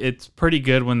rarely, it's pretty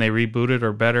good when they reboot it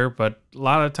or better, but a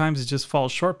lot of times it just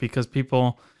falls short because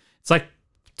people, it's like,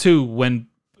 when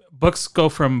books go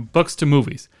from books to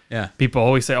movies. Yeah. People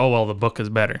always say, "Oh, well, the book is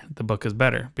better." The book is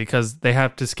better because they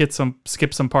have to skip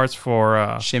some parts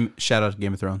for shout out to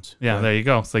Game of Thrones. Yeah, there you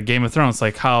go. It's like Game of Thrones,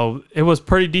 like how it was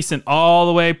pretty decent all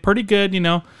the way, pretty good, you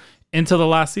know, until the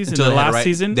last season.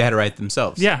 Season, they had to write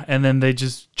themselves. Yeah, and then they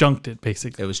just junked it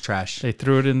basically. It was trash. They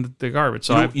threw it in the garbage.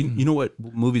 So you know what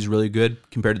movie's really good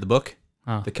compared to the book?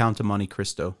 The Count of Monte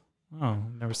Cristo. Oh,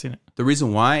 never seen it. The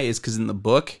reason why is because in the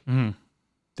book,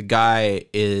 the guy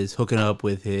is hooking up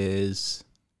with his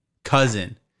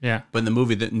cousin. Yeah. But in the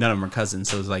movie, none of them are cousins,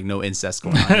 so it's like no incest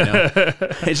going on, you know?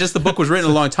 It's just the book was written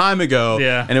a long time ago,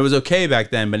 and it was okay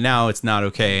back then, but now it's not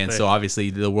okay, and so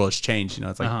obviously the world's changed, you know?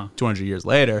 It's like 200 years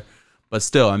later, but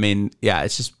still, I mean, yeah,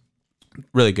 it's just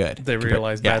really good. They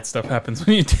realize bad stuff happens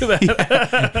when you do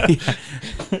that.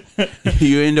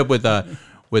 You end up with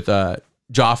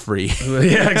Joffrey.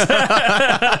 Yeah,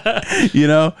 exactly. You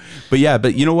know? But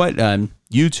you know what?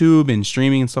 YouTube and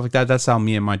streaming and stuff like that, that's how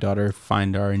me and my daughter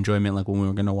find our enjoyment, like when we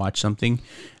were going to watch something.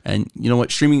 And you know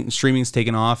what? Streaming's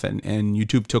taken off, and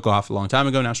YouTube took off a long time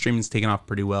ago. Now streaming's taken off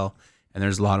pretty well, and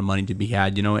there's a lot of money to be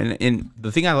had, you know? And the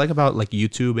thing I like about like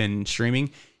YouTube and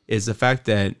streaming is the fact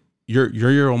that you're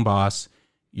your own boss.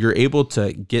 You're able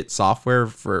to get software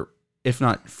for, if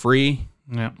not free,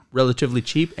 relatively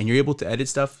cheap, and you're able to edit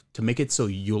stuff to make it so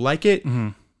you like it. Mm-hmm.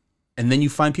 And then you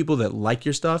find people that like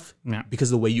your stuff because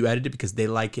of the way you edit it, because they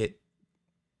like it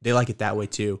that way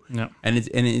too. Yeah.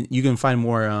 And you can find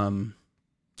more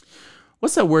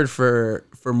what's that word for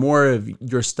more of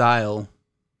your style?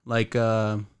 Like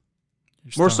more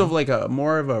so of like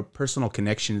more of a personal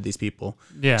connection to these people.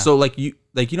 Yeah. So like you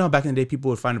know how back in the day people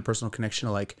would find a personal connection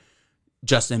to like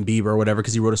Justin Bieber or whatever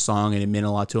because he wrote a song and it meant a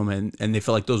lot to him, and they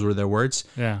felt like those were their words.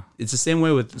 Yeah, it's the same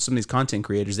way with some of these content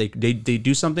creators. They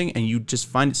do something and you just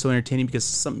find it so entertaining because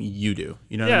it's something you do.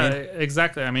 You know what I mean?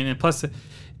 Exactly. I mean, and plus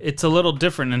it's a little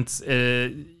different.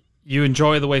 And you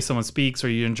enjoy the way someone speaks, or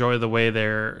you enjoy the way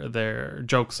their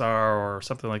jokes are, or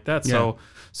something like that. Yeah.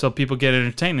 So people get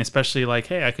entertained, especially like,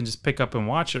 hey, I can just pick up and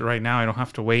watch it right now. I don't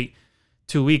have to wait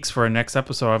 2 weeks for a next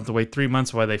episode. I have to wait 3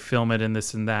 months while they film it and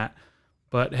this and that.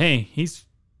 But hey, he's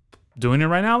doing it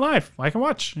right now live. I can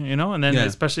watch, you know, and then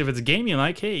especially if it's a game you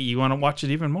like, hey, you want to watch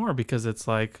it even more because it's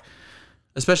like,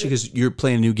 especially because you're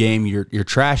playing a new game, you're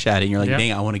trash at it, and you're like,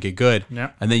 dang, I want to get good.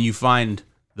 Yeah. And then you find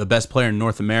the best player in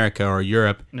North America or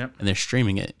Europe, and they're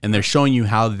streaming it, and they're showing you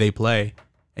how they play,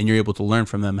 and you're able to learn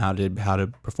from them how to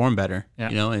perform better. Yeah.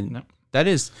 You know, and that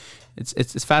is,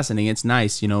 it's fascinating. It's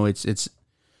nice, you know. It's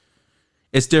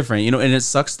different, you know, and it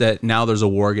sucks that now there's a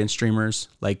war against streamers.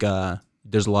 Like,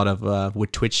 there's a lot of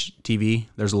with Twitch TV.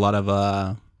 There's a lot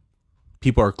of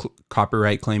people are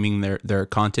copyright claiming their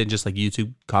content, just like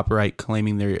YouTube copyright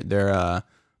claiming their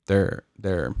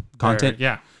content.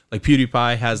 Like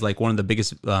PewDiePie has like one of the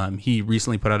biggest. He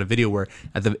recently put out a video where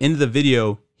at the end of the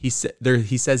video he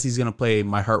says he's gonna play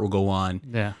 "My Heart Will Go On."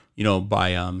 Yeah, you know,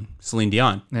 by Celine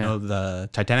Dion. Yeah. You know, the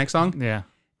Titanic song. Yeah,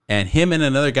 and him and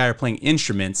another guy are playing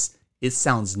instruments. It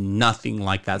sounds nothing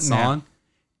like that song,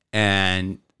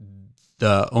 and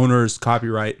the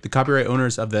copyright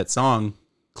owners of that song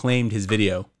claimed his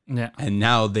video. Yeah. And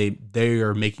now they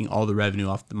are making all the revenue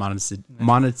off the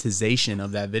monetization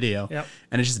of that video. Yep.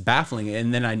 And it's just baffling.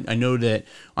 And then I know that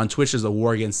on Twitch there's a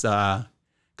war against,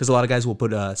 because a lot of guys will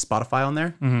put Spotify on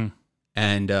there. Mm-hmm.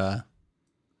 And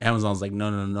Amazon's like,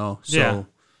 no. So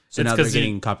now they're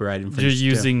getting copyright infringement. You're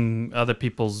using other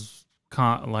people's,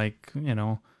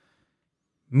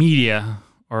 media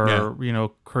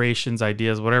or creations,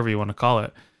 ideas, whatever you want to call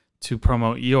it, to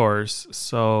promote yours.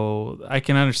 So I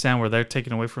can understand where they're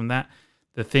taken away from that.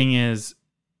 The thing is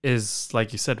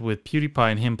like you said with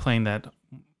PewDiePie and him playing that,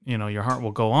 Your Heart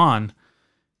Will Go On,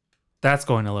 that's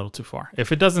going a little too far.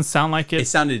 If it doesn't sound like it. It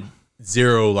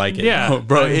zero like it. Yeah.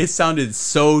 Bro, it sounded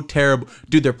so terrible.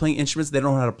 Dude, they're playing instruments they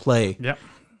don't know how to play. Yep.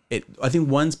 I think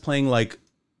one's playing like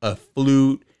a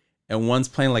flute and one's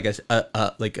playing like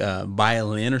a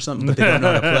violin or something, but they don't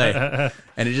know how to play.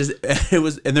 And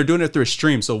and they're doing it through a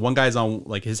stream. So one guy's on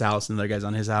like his house and the other guy's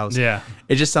on his house. Yeah.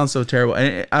 It just sounds so terrible.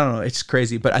 And I don't know, it's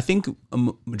crazy. But I think a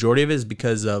majority of it is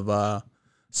because of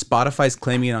Spotify's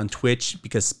claiming it on Twitch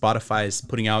because Spotify's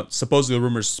putting out, supposedly the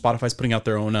rumors, Spotify's putting out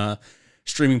their own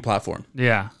streaming platform.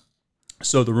 Yeah.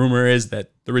 So the rumor is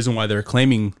that the reason why they're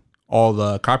claiming all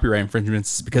the copyright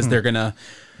infringements is because they're going to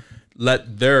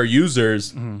let their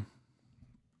users, they're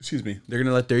going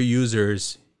to let their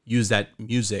users use that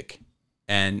music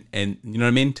and you know what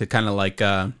I mean? To kind of like,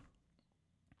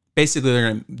 basically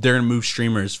they're going to move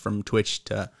streamers from Twitch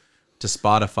to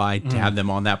Spotify to have them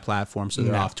on that platform. So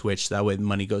they're off Twitch. That way the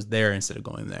money goes there instead of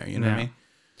going there. You know what I mean?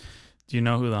 Do you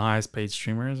know who the highest paid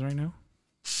streamer is right now?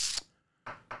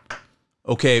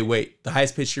 Okay, wait. The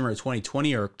highest paid streamer of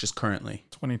 2020 or just currently?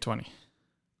 2020.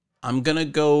 I'm going to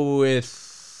go with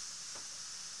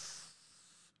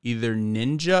either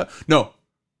Ninja. No.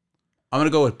 I'm going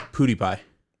to go with PewDiePie.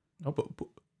 Nope.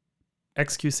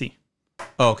 XQC.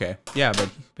 Oh, okay. Yeah, but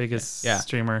biggest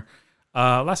streamer.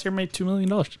 Last year made $2 million.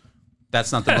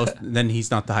 That's not the most. Then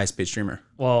he's not the highest paid streamer.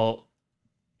 Well,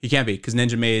 he can't be because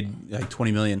Ninja made like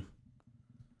 20 million,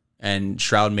 and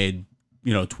Shroud made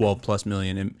 12 plus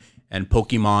million, and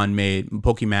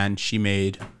Pokemon she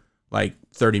made like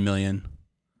 30 million,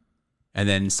 and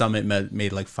then Summit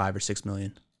made like 5 or 6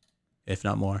 million, if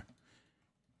not more.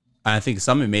 And I think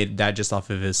Summit made that just off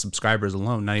of his subscribers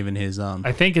alone, not even his.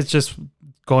 I think it's just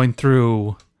going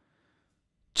through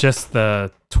just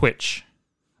the Twitch,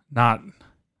 not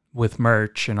with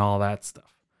merch and all that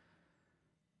stuff.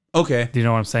 Okay. Do you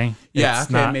know what I'm saying? Yeah.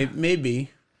 It's okay. Maybe.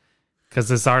 Because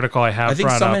this article I have, I think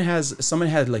Summit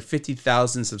had like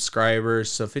 50,000 subscribers.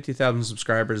 So 50,000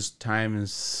 subscribers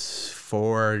times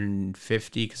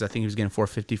 450, because I think he was getting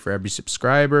 450 for every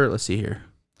subscriber. Let's see here.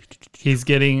 He's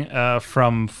getting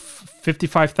from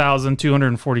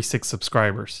 55,246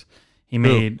 subscribers. He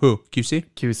made who? QC?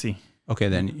 QC. Okay,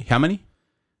 then how many?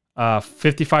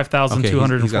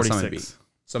 55,246.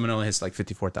 Summit only hits like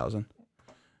 54,000.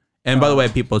 And by the way,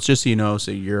 people, it's just so you know,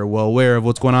 so you're well aware of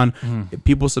what's going on.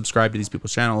 People subscribe to these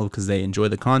people's channel because they enjoy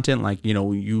the content. Like,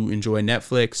 you enjoy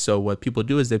Netflix. So what people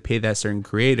do is they pay that certain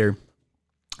creator,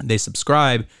 they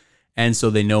subscribe, and so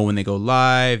they know when they go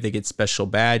live, they get special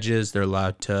badges. They're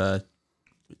allowed to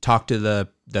talk to the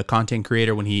content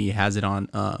creator when he has it on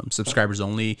subscribers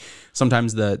only.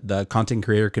 Sometimes the content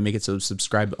creator can make it so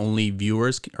subscribe only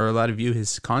viewers are allowed to view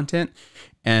his content.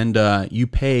 And you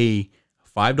pay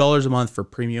 $5 a month for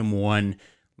premium 1,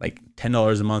 like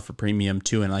 $10 a month for premium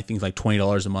 2, and I think like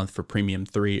 $20 a month for premium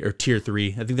 3 or tier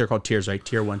 3. I think they're called tiers, right?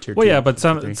 Tier 1, tier 2. Well, yeah, but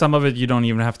some of it you don't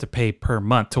even have to pay per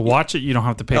month. To watch it, you don't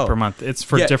have to pay per month. It's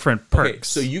for different perks. Okay,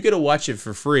 so you get to watch it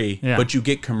for free, but you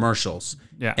get commercials.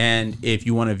 Yeah. And if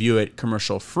you want to view it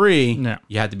commercial free,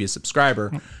 you have to be a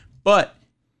subscriber. But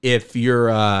if you're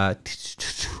I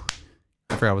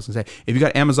forgot what I was gonna say. If you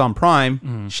got Amazon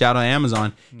Prime, shout out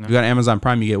Amazon. If you got Amazon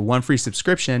Prime, you get 1 free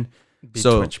subscription.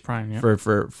 Twitch Prime,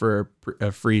 for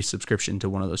a free subscription to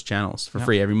one of those channels for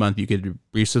free every month. You could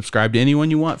resubscribe to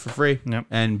anyone you want for free,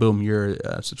 and boom, you're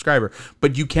a subscriber.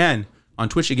 But you can on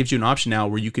Twitch. It gives you an option now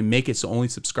where you can make it so only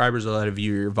subscribers are allowed to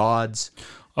view your VODs.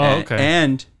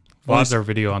 And VODs are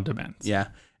video on demand. Yeah.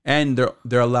 And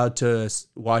they're allowed to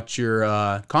watch your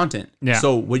content. Yeah.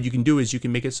 So what you can do is you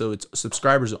can make it so it's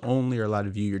subscribers only are allowed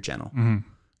to view your channel,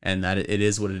 and that it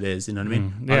is what it is. You know what I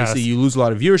mean? Obviously, you lose a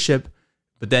lot of viewership,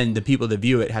 but then the people that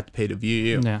view it have to pay to view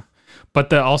you. Yeah.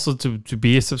 But also to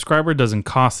be a subscriber doesn't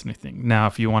cost anything. Now,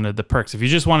 if you wanted the perks, if you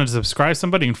just wanted to subscribe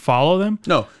somebody and follow them,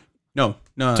 no.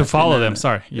 To follow them,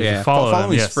 sorry.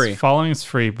 Following is free. Following is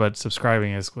free, but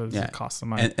subscribing is what costs some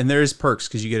money. And there is perks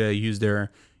because you get to use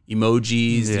their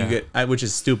emojis. You get, which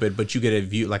is stupid, but you get a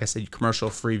view, like I said, commercial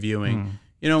free viewing.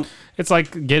 It's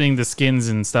like getting the skins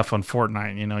and stuff on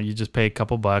Fortnite. You just pay a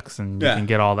couple bucks and you can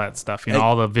get all that stuff.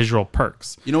 All the visual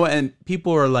perks. You know what? And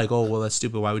people are like, "Oh, well, that's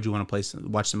stupid. Why would you want to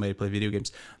watch somebody play video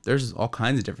games?" There's all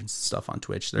kinds of different stuff on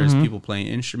Twitch. There's people playing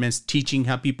instruments, teaching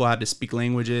people how to speak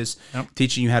languages,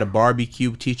 teaching you how to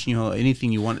barbecue, teaching you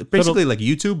anything you want. Basically, like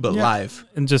YouTube, but live.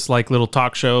 And just like little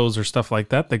talk shows or stuff like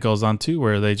that goes on too,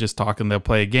 where they just talk and they'll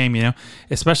play a game.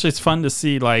 Especially it's fun to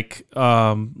see like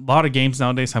a lot of games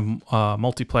nowadays have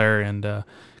multiplayer and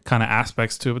kind of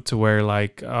aspects to it, to where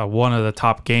like one of the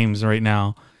top games right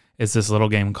now is this little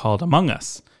game called Among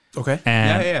Us. Okay.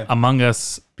 And Among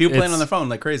Us, people playing on their phone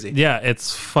like crazy. Yeah,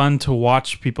 it's fun to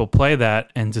watch people play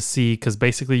that and to see, because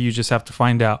basically you just have to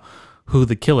find out who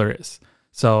the killer is.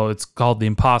 So it's called the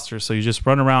imposter. So you just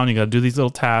run around, you got to do these little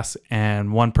tasks,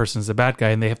 and one person's the bad guy,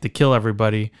 and they have to kill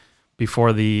everybody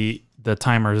before the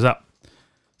timer is up.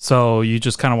 So you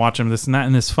just kind of watch him, this and that,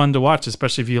 and it's fun to watch,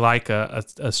 especially if you like a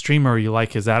streamer, you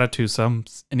like his attitude, and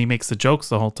he makes the jokes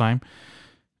the whole time.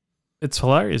 It's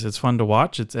hilarious. It's fun to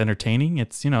watch. It's entertaining.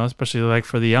 It's, especially like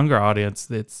for the younger audience,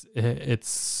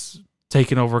 it's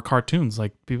taking over cartoons.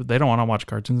 Like people, they don't want to watch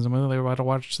cartoons anymore. They want to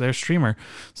watch their streamer,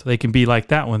 so they can be like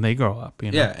that when they grow up.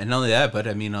 Yeah, and not only that, but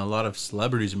I mean, a lot of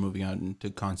celebrities are moving out into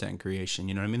content creation.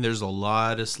 You know what I mean? There's a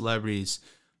lot of celebrities.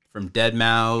 From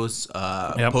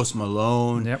Deadmau5, Post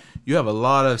Malone. Yep. You have a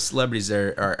lot of celebrities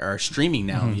that are streaming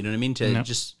now, you know what I mean? To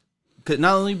just,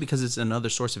 not only because it's another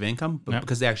source of income, but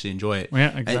because they actually enjoy it.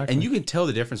 Yeah, exactly. And you can tell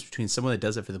the difference between someone that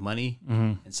does it for the money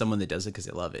and someone that does it because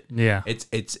they love it. Yeah.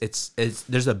 It's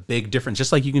there's a big difference.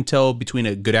 Just like you can tell between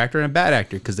a good actor and a bad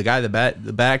actor, because the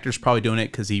bad actor is probably doing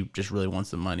it because he just really wants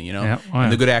the money, Yeah.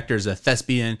 And the good actor is a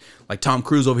thespian, like Tom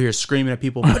Cruise over here screaming at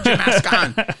people, put your mask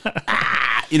on.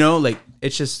 Like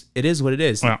it's just, it is what it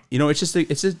is. Yeah.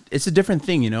 It's a different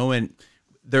thing, and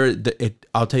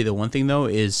I'll tell you the one thing though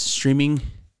is streaming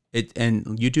it, and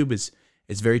YouTube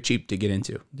it's very cheap to get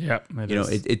into. Yeah.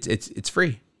 It's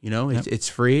free, it's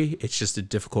free. It's just a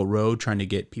difficult road trying to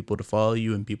get people to follow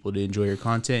you and people to enjoy your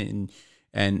content.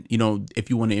 And if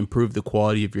you want to improve the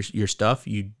quality of your stuff,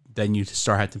 then you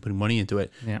start having to put money into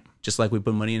it. Yeah. Just like we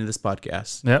put money into this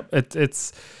podcast.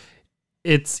 Yep.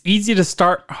 It's easy to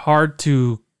start, hard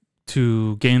to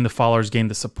gain the followers, gain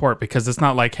the support, because it's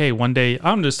not like, hey, one day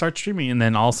I'm going to start streaming and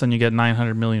then all of a sudden you get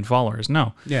 900 million followers.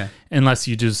 No. Yeah. Unless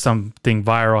you do something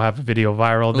viral, have a video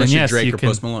viral, Unless then yes, Drake you or can.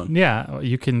 Post Malone. Yeah,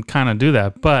 you can kind of do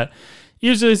that. But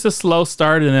usually it's a slow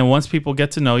start, and then once people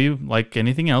get to know you, like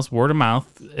anything else, word of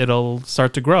mouth, it'll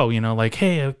start to grow. Like,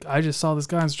 hey, I just saw this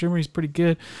guy on streamer. He's pretty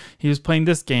good. He was playing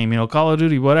this game, Call of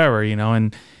Duty, whatever,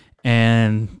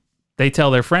 and they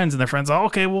tell their friends, and their friends, oh,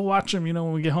 okay, we'll watch him,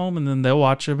 when we get home, and then they'll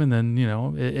watch him, and then,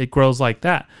 it grows like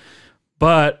that.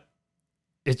 But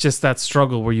it's just that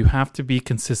struggle where you have to be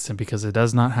consistent, because it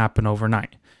does not happen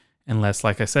overnight. Unless,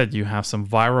 like I said, you have some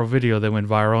viral video that went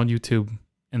viral on YouTube,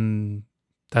 and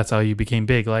that's how you became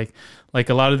big. Like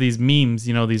a lot of these memes,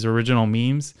 these original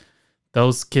memes,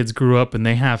 those kids grew up and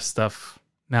they have stuff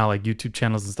now, like YouTube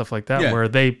channels and stuff like that, where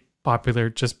they popular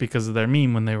just because of their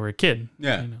meme when they were a kid.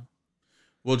 Yeah.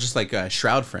 Well, just like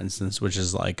Shroud, for instance, which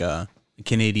is like a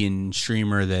Canadian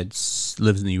streamer that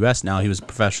lives in the U.S. now. He was a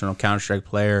professional Counter-Strike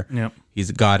player. Yep.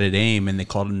 He's a god at aim, and they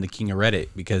called him the king of Reddit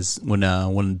because when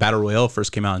Battle Royale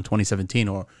first came out in 2017,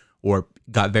 or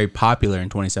got very popular in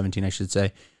 2017, I should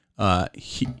say,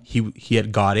 he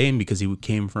had god aim because he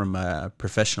came from a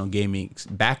professional gaming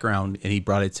background, and he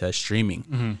brought it to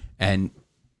streaming, and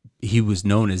he was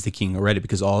known as the king of Reddit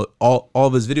because all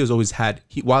of his videos always had,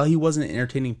 while he wasn't an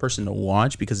entertaining person to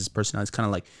watch because his personality is kind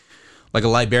of like a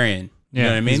librarian. You know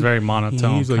what I mean? He's very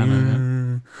monotone. He's like, you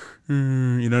know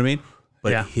what I mean?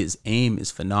 But his aim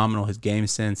is phenomenal. His game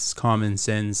sense, his common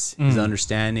sense, his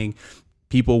understanding.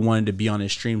 People wanted to be on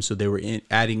his stream, so they were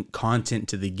adding content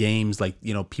to the games. Like,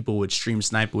 people would stream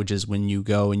snipe, which is when you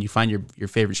go and you find your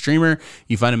favorite streamer,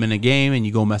 you find them in a game, and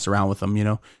you go mess around with them.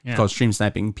 It's called stream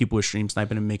sniping. People were stream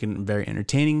sniping and making it very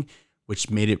entertaining, which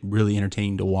made it really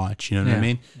entertaining to watch. You know what I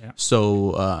mean? Yeah.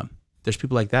 So there's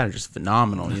people like that are just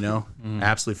phenomenal.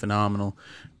 Absolutely phenomenal.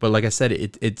 But like I said,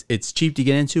 it's cheap to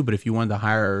get into. But if you wanted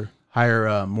to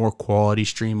hire more quality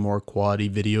stream, more quality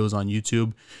videos on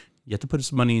YouTube, you have to put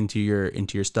some money into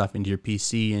your stuff, into your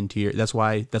PC, that's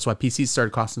why PCs started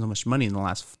costing so much money in the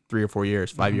last 3 or 4 years,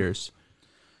 5 years.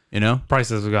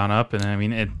 Prices have gone up, and I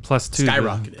mean, it plus too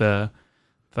skyrocketed.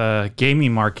 The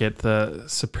gaming market, the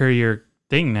superior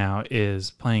thing now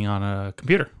is playing on a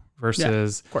computer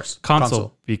versus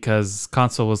console, because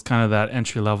console was kind of that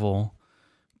entry level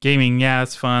gaming. Yeah,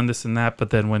 it's fun, this and that,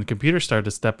 but then when computers started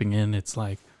stepping in, it's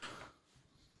like,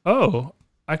 oh,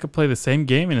 I could play the same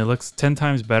game and it looks 10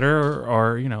 times better,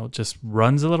 or just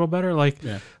runs a little better. Like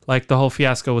the whole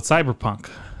fiasco with Cyberpunk.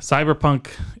 Cyberpunk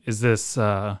is this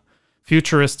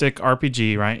futuristic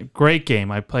RPG, right? Great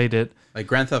game. I played it. Like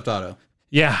Grand Theft Auto.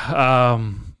 Yeah.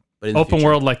 Open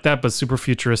world like that, but super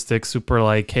futuristic, super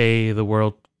like, hey, the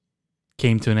world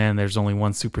came to an end. There's only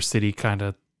one super city kind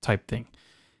of type thing.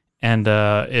 And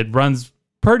it runs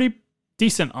pretty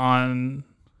decent on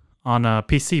a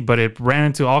PC, but it ran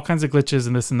into all kinds of glitches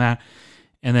and this and that.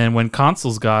 And then when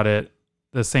consoles got it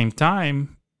the same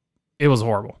time, it was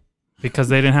horrible because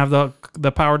they didn't have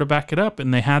the power to back it up,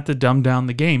 and they had to dumb down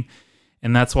the game.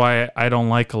 And that's why I don't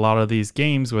like a lot of these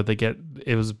games where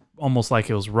it was almost like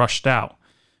it was rushed out,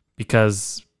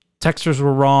 because textures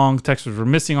were wrong, textures were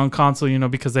missing on console, you know,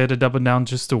 because they had to double down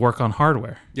just to work on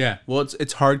hardware. Yeah. Well,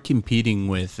 it's hard competing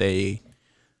with a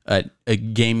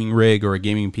gaming rig or a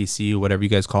gaming PC or whatever you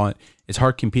guys call it. It's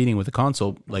hard competing with a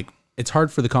console. Like, it's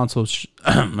hard for the console,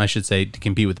 I should say, to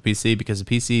compete with the PC because the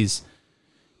PC's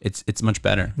it's much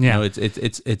better. Yeah. You know,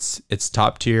 it's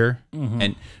top tier.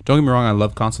 And don't get me wrong, I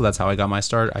love console. That's how I got my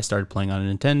start. I started playing on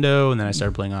a Nintendo, and then I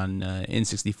started playing on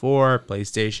N64,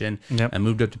 PlayStation. Yep. I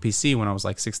moved up to PC when I was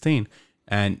like 16,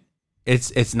 and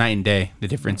it's night and day. The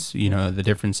difference, you know, the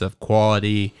difference of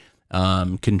quality,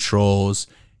 controls,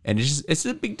 and it's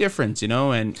a big difference, you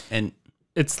know. And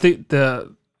it's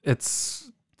the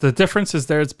difference is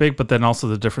there. It's big, but then also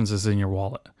the difference is in your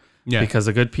wallet. Yeah. Because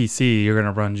a good PC, you're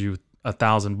gonna run you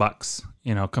 $1,000,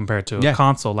 you know, compared to a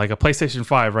console. Like a PlayStation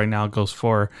 5 right now goes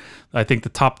for, I think the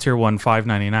top tier one,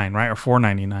 $599, right? Or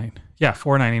 $499. Yeah,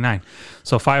 $499.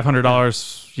 So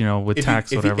 $500, you know, with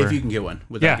tax, whatever. If you can get one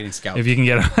without getting scalped. If you can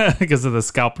get it, because of the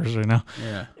scalpers right now.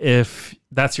 Yeah. If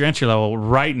that's your entry level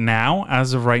right now,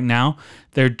 as of right now,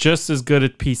 they're just as good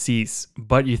at PCs.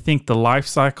 But you think the life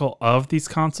cycle of these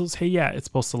consoles, hey, yeah, it's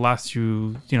supposed to last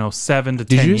you, you know, 7 to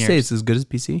 10 years. Did you say it's as good as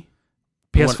PC?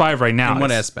 PS5 right now. In what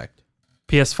aspect?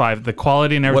 PS5, the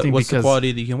quality and everything. What's the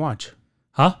quality that you can watch?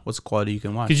 Huh? What's the quality you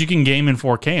can watch? Because you can game in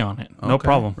 4K on it. No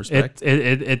problem. Respect.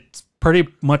 It's pretty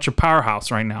much a powerhouse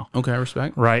right now. Okay,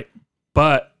 respect. Right.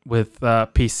 But with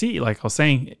PC, like I was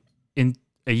saying, in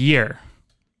a year,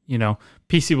 you know,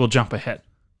 PC will jump ahead.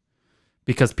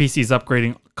 Because PC is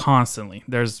upgrading constantly.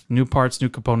 There's new parts, new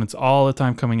components all the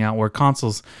time coming out, where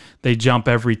consoles, they jump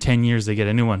every 10 years, they get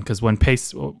a new one. Because when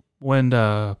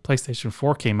the PlayStation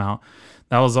 4 came out,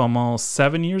 that was almost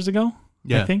 7 years ago,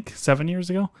 I think. 7 years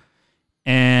ago.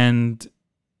 And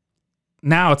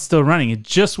now it's still running. It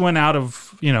just went out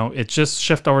of, you know, it just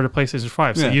shifted over to PlayStation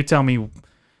 5. So you tell me,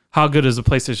 how good is a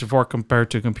PlayStation 4 compared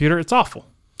to a computer? It's awful.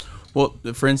 Well,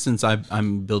 for instance,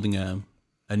 I'm building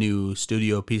a new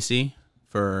studio PC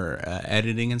for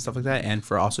editing and stuff like that, and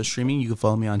for also streaming. You can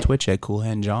follow me on Twitch at Cool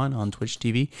Hand John on Twitch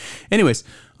TV. Anyways,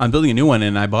 I'm building a new one,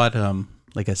 and I bought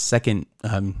like a second,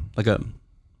 like a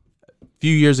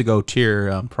few years ago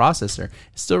tier processor.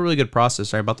 It's still a really good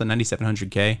processor. I bought the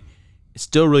 9700K. It's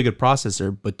still a really good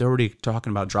processor, but they're already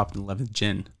talking about dropping 11th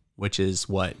gen, which is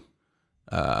what?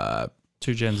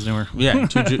 2 gens newer. Yeah,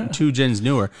 two gens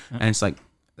newer. And it's like,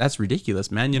 that's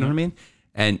ridiculous, man. You know what I mean?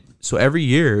 And so every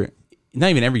year, not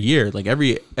even every year, like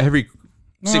every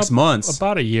 6 months.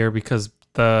 About a year, because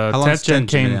the 10th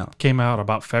gen came out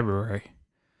about February.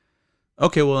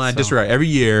 Okay, well, I just right. Every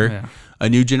year, a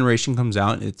new generation comes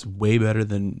out. It's way better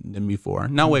than before.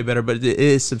 Not way better, but it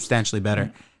is substantially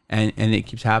better. And it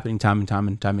keeps happening time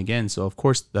and time again. So, of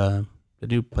course, the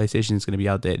new PlayStation is going to be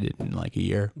outdated in like a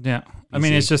year. Yeah. I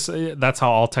mean, it's just, that's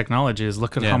how all technology is.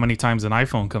 Look at how many times an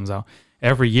iPhone comes out.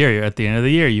 Every year, at the end of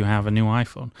the year, you have a new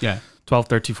iPhone. Yeah. 12,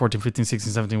 13, 14, 15,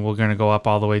 16, 17, we're going to go up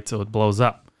all the way till it blows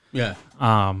up. Yeah.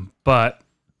 But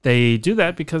they do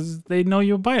that because they know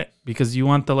you'll buy it, because you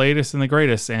want the latest and the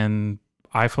greatest. And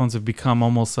iPhones have become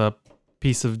almost a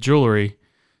piece of jewelry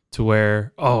to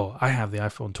where, oh, I have the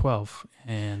iPhone 12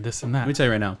 and this and that. Let me tell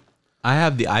you right now, I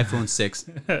have the iPhone 6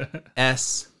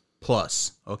 S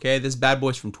Plus. Okay, this bad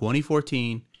boy's from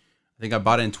 2014. I think I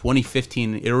bought it in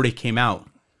 2015. It already came out.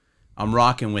 I'm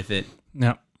rocking with it.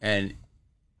 Yeah. And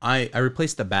I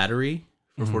replaced the battery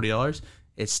for $40.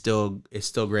 It's still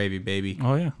gravy, baby.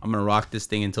 Oh yeah. I'm gonna rock this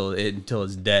thing until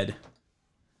it's dead.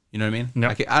 You know what I mean?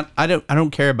 No. I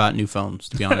don't care about new phones,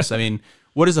 to be honest. I mean,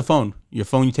 what is a phone? Your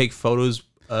phone, you take photos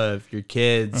of your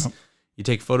kids. You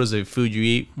take photos of food you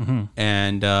eat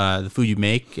and the food you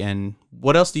make. And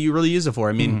what else do you really use it for?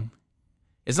 I mean,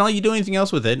 it's not like you do anything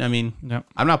else with it. I mean,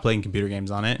 I'm not playing computer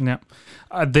games on it. No.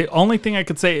 The only thing I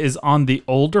could say is on the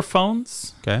older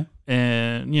phones. Okay.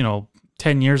 And,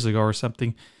 10 years ago or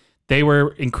something, they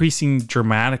were increasing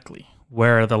dramatically.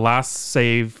 Where the last,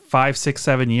 say, 5, 6,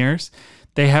 7 years,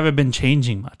 they haven't been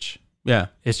changing much. Yeah.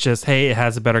 It's just, hey, it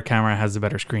has a better camera, it has a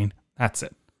better screen. That's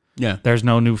it. Yeah. There's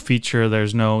no new feature.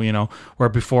 There's no, where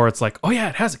before it's like, oh, yeah,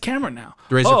 it has a camera now.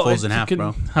 The Razer folds in half,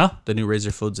 bro. Huh? The new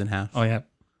Razer folds in half. Oh, yeah.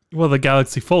 Well, the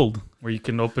Galaxy Fold, where you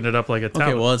can open it up like a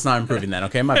tablet. Okay, well, it's not improving that.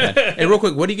 Okay, my bad. Hey, real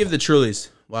quick, what do you give the Trulies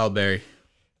Wildberry?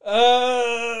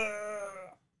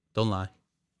 Don't lie.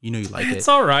 You know you like it. It's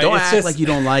all right. Don't act like you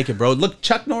don't like it, bro. Look,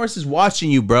 Chuck Norris is watching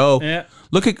you, bro. Yeah.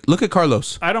 Look at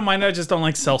Carlos. I don't mind. I just don't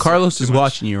like seltzer. Carlos is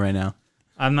watching you right now.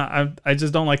 I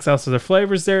just don't like seltzer. The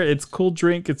flavor's there. It's cool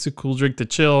drink. It's a cool drink to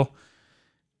chill.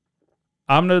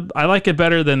 I like it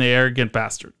better than the Arrogant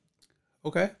Bastard.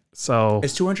 Okay. So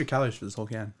it's 200 calories for this whole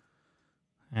can.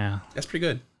 Yeah. That's pretty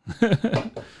good.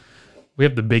 We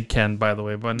have the big can, by the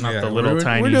way, but not the little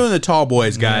tiny. We're doing the tall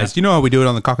boys, guys. You know how we do it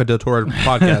on the Caca Del Toro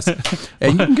podcast.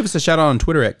 And you can give us a shout out on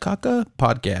Twitter at Caca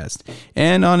Podcast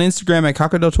and on Instagram at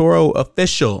Caca Del Toro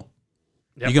Official.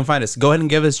 Yep. You can find us. Go ahead and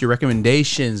give us your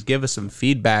recommendations. Give us some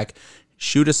feedback.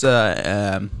 Shoot us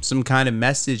some kind of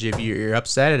message if you're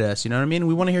upset at us. You know what I mean?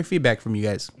 We want to hear feedback from you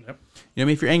guys. Yep. You know what I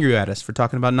mean? If you're angry at us for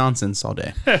talking about nonsense all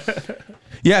day.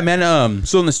 Yeah, man.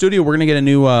 So in the studio, we're gonna get a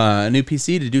new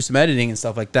PC to do some editing and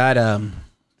stuff like that.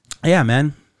 Yeah,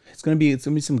 man. It's gonna be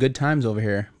some good times over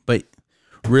here. But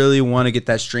really want to get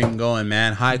that stream going,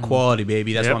 man. High quality,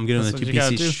 baby. That's why I'm getting the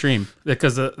 2PC stream.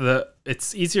 Because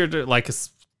it's easier to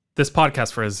this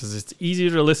podcast for us. It's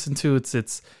easier to listen to.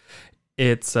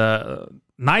 It's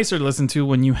nicer to listen to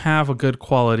when you have a good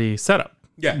quality setup.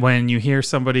 Yeah. When you hear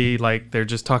somebody like they're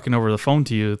just talking over the phone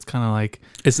to you, it's kind of like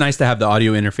it's nice to have the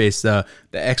audio interface, the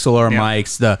XLR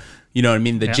mics, you know what I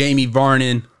mean, the Jamie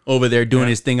Varnon over there doing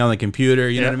his thing on the computer.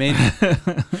 You know what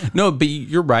I mean? No, but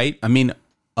you're right. I mean,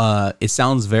 it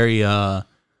sounds very. It's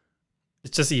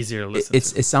just easier to listen.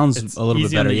 It sounds a little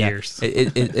bit better. Yeah.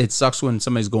 It sucks when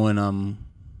somebody's going.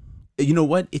 You know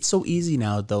what? It's so easy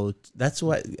now, though. That's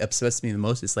what upsets me the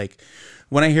most. It's like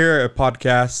when I hear a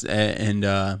podcast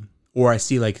and or I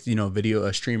see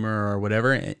a streamer or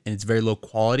whatever, and it's very low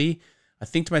quality. I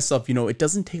think to myself, it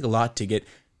doesn't take a lot to get.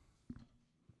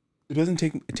 It doesn't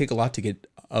take a lot to get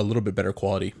a little bit better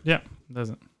quality. Yeah, it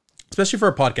doesn't. Especially for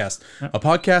a podcast. Yeah. A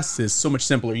podcast is so much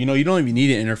simpler. You don't even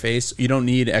need an interface. You don't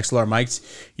need XLR mics.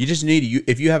 You just need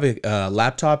if you have a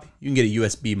laptop, you can get a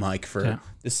USB mic for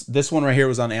this one right here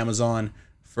was on Amazon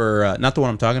for not the one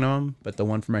I'm talking about, but the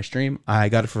one for my stream. I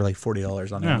got it for like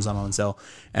 $40 on Amazon on sale,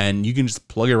 and you can just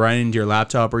plug it right into your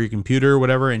laptop or your computer or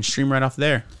whatever and stream right off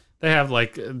there. They have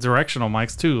like directional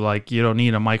mics too. Like you don't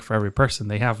need a mic for every person.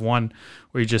 They have one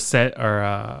where you just set it's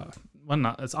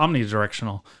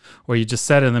omnidirectional, where you just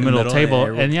set it in the middle table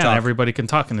and everybody can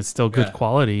talk and it's still good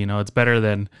quality. It's better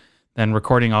than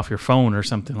recording off your phone or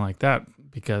something like that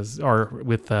or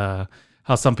with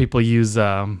how some people use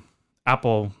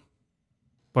Apple.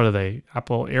 What are they?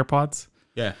 Apple AirPods?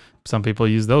 Yeah. Some people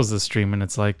use those to stream, and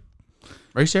it's like...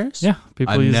 Are you serious? Yeah.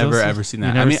 I've never, ever seen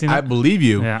that. I believe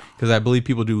you, because I believe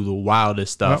people do the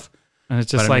wildest stuff. Yep. And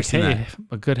it's just like, hey,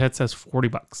 a good headset's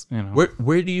 $40,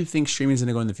 Where do you think streaming is going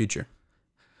to go in the future?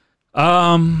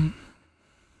 I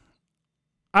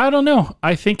don't know.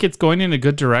 I think it's going in a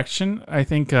good direction. I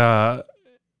think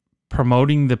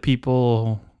promoting the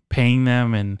people, paying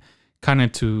them, and kind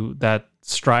of to that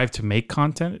strive to make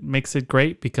content makes it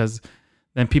great, because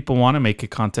then people want to make it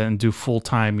content and do full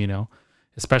time,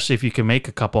 especially if you can make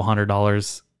a couple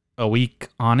 $100 a week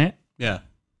on it. Yeah.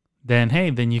 Then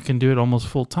you can do it almost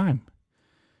full time,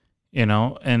 and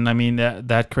I mean,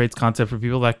 that creates content for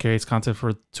people, that creates content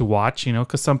to watch,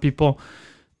 because some people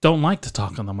don't like to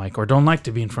talk on the mic or don't like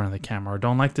to be in front of the camera or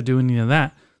don't like to do any of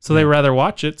that. So they rather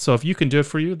watch it. So if you can do it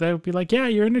for you, they would be like, yeah,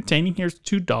 you're entertaining. Here's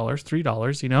 $2,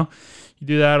 $3, You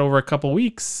do that over a couple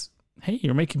weeks, hey,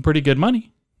 you're making pretty good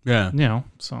money. Yeah.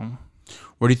 So.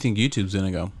 Where do you think YouTube's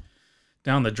going to go?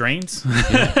 Down the drains? You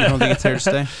don't think it's here to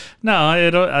stay? No,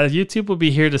 YouTube will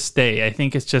be here to stay. I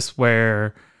think it's just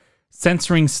where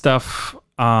censoring stuff...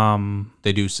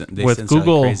 they with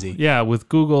Google, like crazy. Yeah, with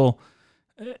Google,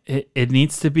 it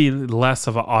needs to be less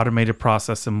of an automated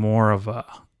process and more of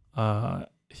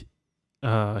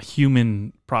a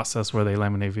human process where they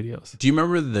laminate videos. Do you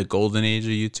remember the golden age of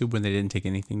YouTube when they didn't take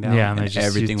anything down? Yeah, and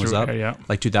everything was up.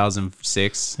 Like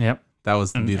 2006. Yep, that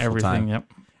was the beautiful time.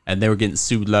 Yep, and they were getting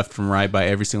sued left and right by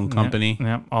every single company.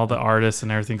 Yep, all the artists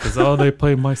and everything because they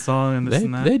played my song and this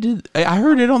and that. They did. I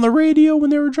heard it on the radio when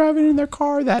they were driving in their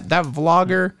car. That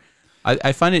vlogger.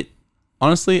 I find it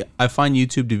honestly. I find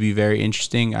YouTube to be very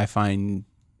interesting. I find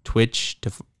Twitch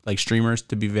to streamers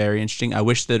to be very interesting. I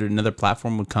wish that another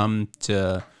platform would come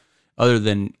to other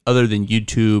than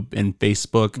YouTube and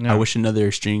Facebook. Yeah. I wish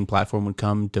another streaming platform would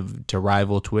come to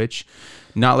rival Twitch.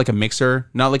 Not like a Mixer,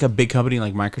 not like a big company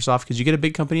like Microsoft, because you get a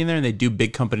big company in there and they do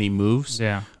big company moves.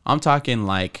 Yeah. I'm talking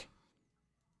like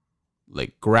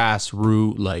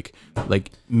grassroots,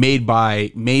 like made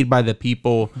by the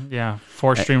people. Yeah.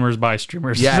 For streamers by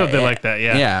streamers. Yeah. Something like that.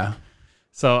 Yeah. Yeah.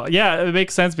 So yeah, it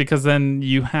makes sense because then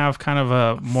you have kind of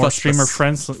a more streamer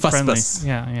friendly.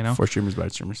 Yeah, For streamers by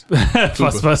streamers.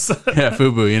 Fuss. Yeah,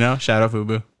 Fubu, shout out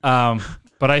Fubu.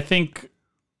 But I think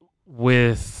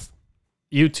with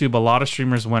YouTube, a lot of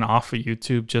streamers went off of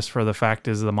YouTube just for the fact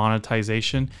is the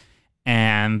monetization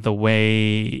and the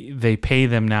way they pay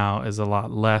them now is a lot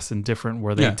less and different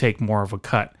where they take more of a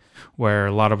cut. Where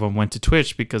a lot of them went to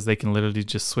Twitch because they can literally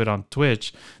just switch on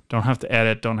Twitch, don't have to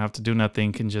edit, don't have to do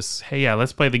nothing, can just, hey,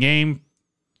 let's play the game,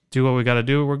 do what we got to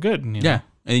do. We're good. You know? Yeah.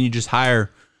 And then you just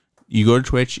you go to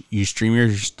Twitch, you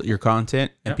stream your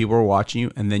content, and people are watching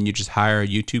you, and then you just hire a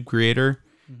YouTube creator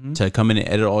to come in and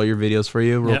edit all your videos for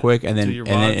you real quick, and then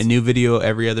a new video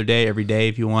every day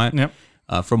if you want,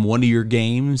 from one of your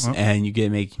games, and you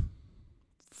make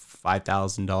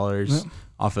 $5,000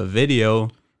 off a video,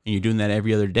 and you're doing that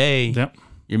every other day.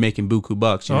 You're making buku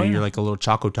bucks. You know, you're like a little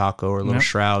Choco Taco or a little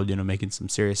Shroud. You know, making some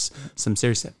serious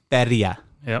feria.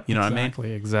 Yep, you know what I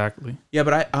mean? Exactly. Yeah,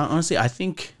 but I honestly, I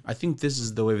think this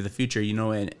is the wave of the future, you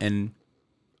know, and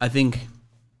I think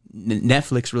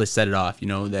Netflix really set it off, you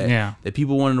know, that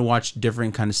people wanted to watch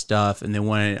different kind of stuff, and they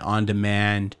wanted it on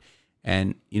demand,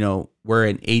 and, you know, we're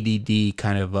an ADD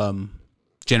kind of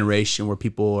generation where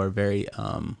people are very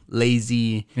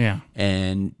lazy,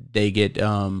 and they get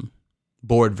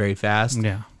bored very fast,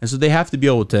 and so they have to be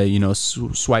able to, you know,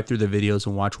 swipe through the videos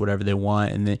and watch whatever they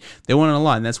want, and they want it a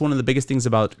lot. And that's one of the biggest things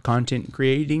about content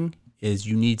creating is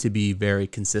you need to be very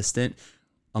consistent.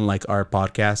 Unlike our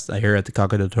podcast, I hear at the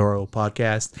Caca Del Toro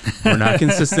podcast, we're not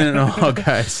consistent at all,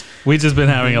 guys. We've just been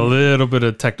having a little bit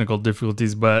of technical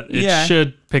difficulties, but it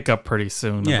should pick up pretty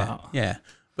soon.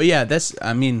 But yeah, that's,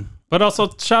 I mean. But also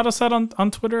shout us out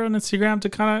on Twitter and Instagram to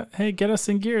kind of, hey, get us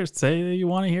in gear. Say that you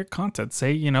want to hear content.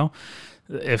 Say, you know,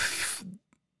 if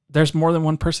there's more than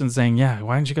one person saying, yeah,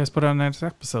 why didn't you guys put out an next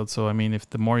episode? So, I mean, if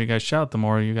the more you guys shout, the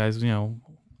more you guys, you know,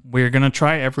 we're going to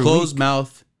try every week. Closed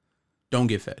mouth, don't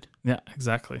get fed. Yeah,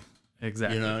 exactly. You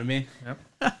know what I mean?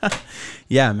 Yep.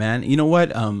 Yeah, man. You know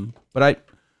what? But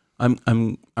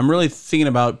I'm really thinking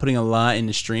about putting a lot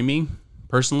into streaming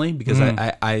personally, because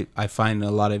I find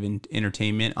a lot of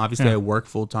entertainment. Obviously, I work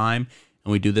full time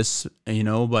and we do this, you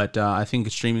know, but I think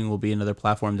streaming will be another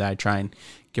platform that I try and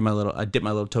dip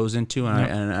my little toes into,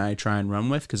 and I try and run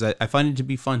with, because I find it to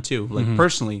be fun too. Like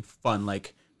personally fun,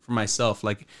 like for myself,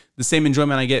 like the same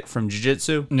enjoyment I get from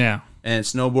jiu-jitsu and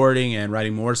snowboarding and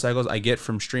riding motorcycles, I get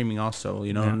from streaming also.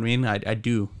 You know what I mean? I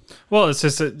do. Well, it's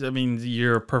just, I mean,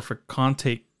 you're a perfect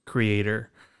content creator,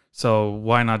 so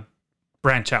why not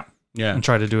branch out? And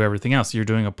try to do everything else. You're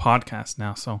doing a podcast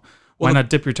now, so why not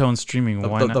dip your toe in streaming?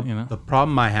 Why not? You know, the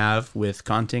problem I have with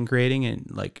content creating and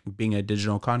like being a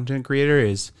digital content creator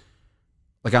is,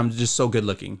 like, I'm just so good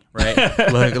looking, right?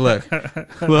 look,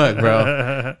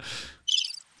 bro.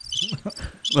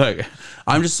 Look,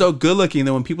 I'm just so good looking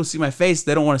that when people see my face,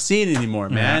 they don't want to see it anymore,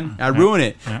 man. I ruin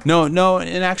it. No.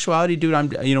 In actuality,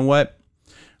 dude, you know what?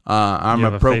 I'm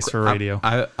a pro face for radio.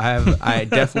 I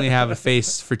definitely have a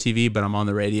face for TV, but I'm on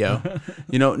the radio.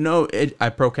 You know, I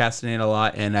procrastinate a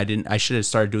lot, and I should have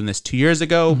started doing this 2 years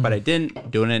ago, but I didn't.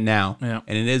 I'm doing it now,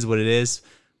 and it is what it is.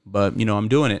 But you know, I'm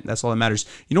doing it. That's all that matters.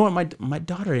 You know what? My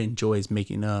daughter enjoys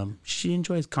making. She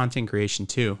enjoys content creation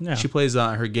too. Yeah. She plays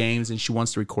her games, and she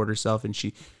wants to record herself, and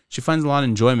she finds a lot of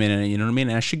enjoyment in it. You know what I mean?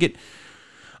 And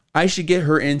I should get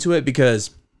her into it,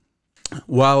 because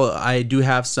while I do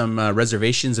have some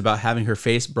reservations about having her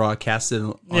face broadcasted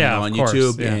on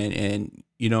YouTube and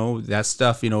you know, that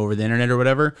stuff, you know, over the internet or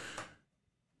whatever,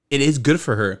 it is good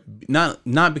for her.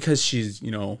 Not because she's,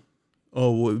 you know,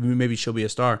 oh, maybe she'll be a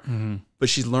star, but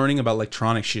she's learning about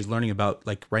electronics. She's learning about,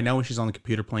 like, right now when she's on the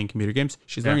computer playing computer games,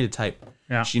 she's learning to type.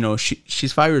 Yeah. You know,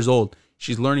 she's 5 years old.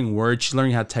 She's learning words. She's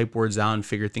learning how to type words out and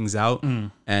figure things out.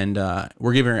 And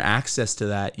we're giving her access to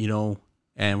that, you know.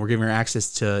 And we're giving her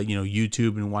access to, you know,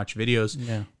 YouTube and watch videos.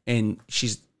 Yeah. And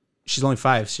she's only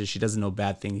 5, so she doesn't know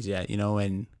bad things yet, you know.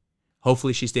 And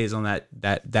hopefully she stays on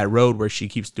that road where she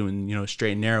keeps doing, you know,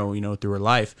 straight and narrow, you know, through her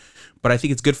life. But I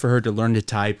think it's good for her to learn to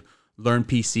type, learn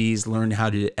PCs, learn how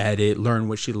to edit, learn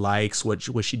what she likes, what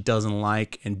she doesn't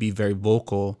like, and be very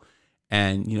vocal.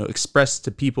 And, you know, express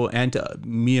to people and to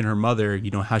me and her mother,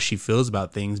 you know, how she feels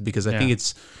about things, because I think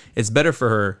it's better for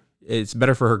her. It's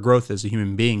better for her growth as a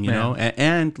human being, you know.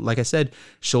 And like I said,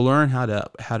 she'll learn how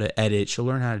to edit. She'll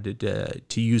learn how to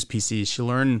use PCs. She'll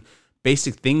learn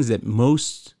basic things that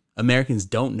most Americans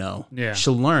don't know. Yeah,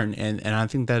 she'll learn, and I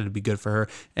think that would be good for her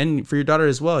and for your daughter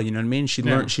as well. You know what I mean?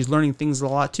 She's learning things a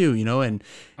lot too. You know, and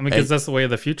I mean, because that's the way of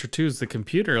the future too, is the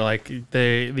computer. Like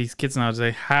these kids now,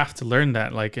 they have to learn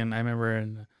that. Like, and I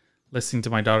remember listening to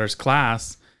my daughter's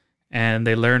class, and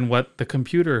they learn what the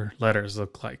computer letters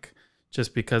look like.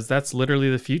 Just because that's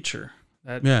literally the future.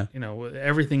 You know,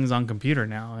 everything's on computer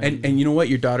now. And you know what?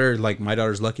 Your daughter, like my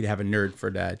daughter's lucky to have a nerd for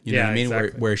dad. You know what I mean?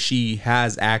 Exactly. Where she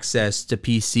has access to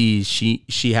PCs.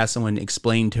 She has someone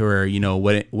explain to her, you know,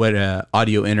 what a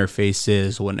audio interface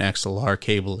is, what an XLR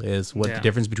cable is, what the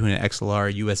difference between an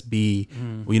XLR, USB.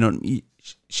 You know,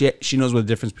 she knows what the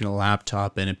difference between a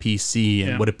laptop and a PC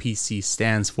and what a PC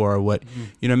stands for, what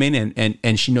you know what I mean,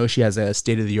 and she knows she has a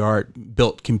state of the art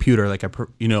built computer, like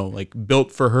like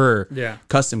built for her,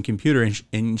 custom computer,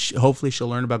 and hopefully she'll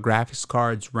learn about graphics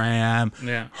cards, RAM,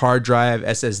 hard drive,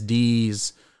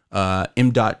 SSDs,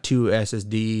 M.2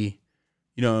 SSD,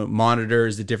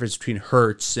 monitors, the difference between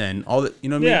hertz and all that, you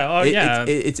know what I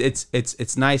mean?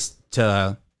 It's nice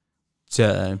to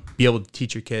be able to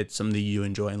teach your kids something you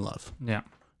enjoy and love. Yeah.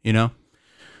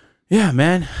 Yeah,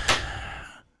 man.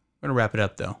 We're going to wrap it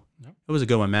up, though. Yep. It was a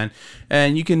good one, man.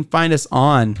 And you can find us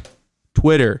on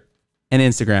Twitter and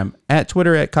Instagram. At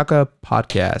Twitter at Caca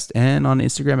Podcast. And on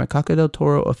Instagram at Caca Del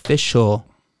Toro Official.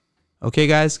 Okay,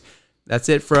 guys. That's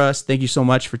it for us. Thank you so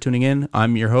much for tuning in.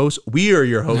 I'm your host. We are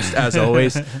your host, as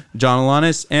always. John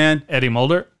Alanis and Eddie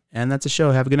Mulder. And that's a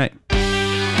show. Have a good night.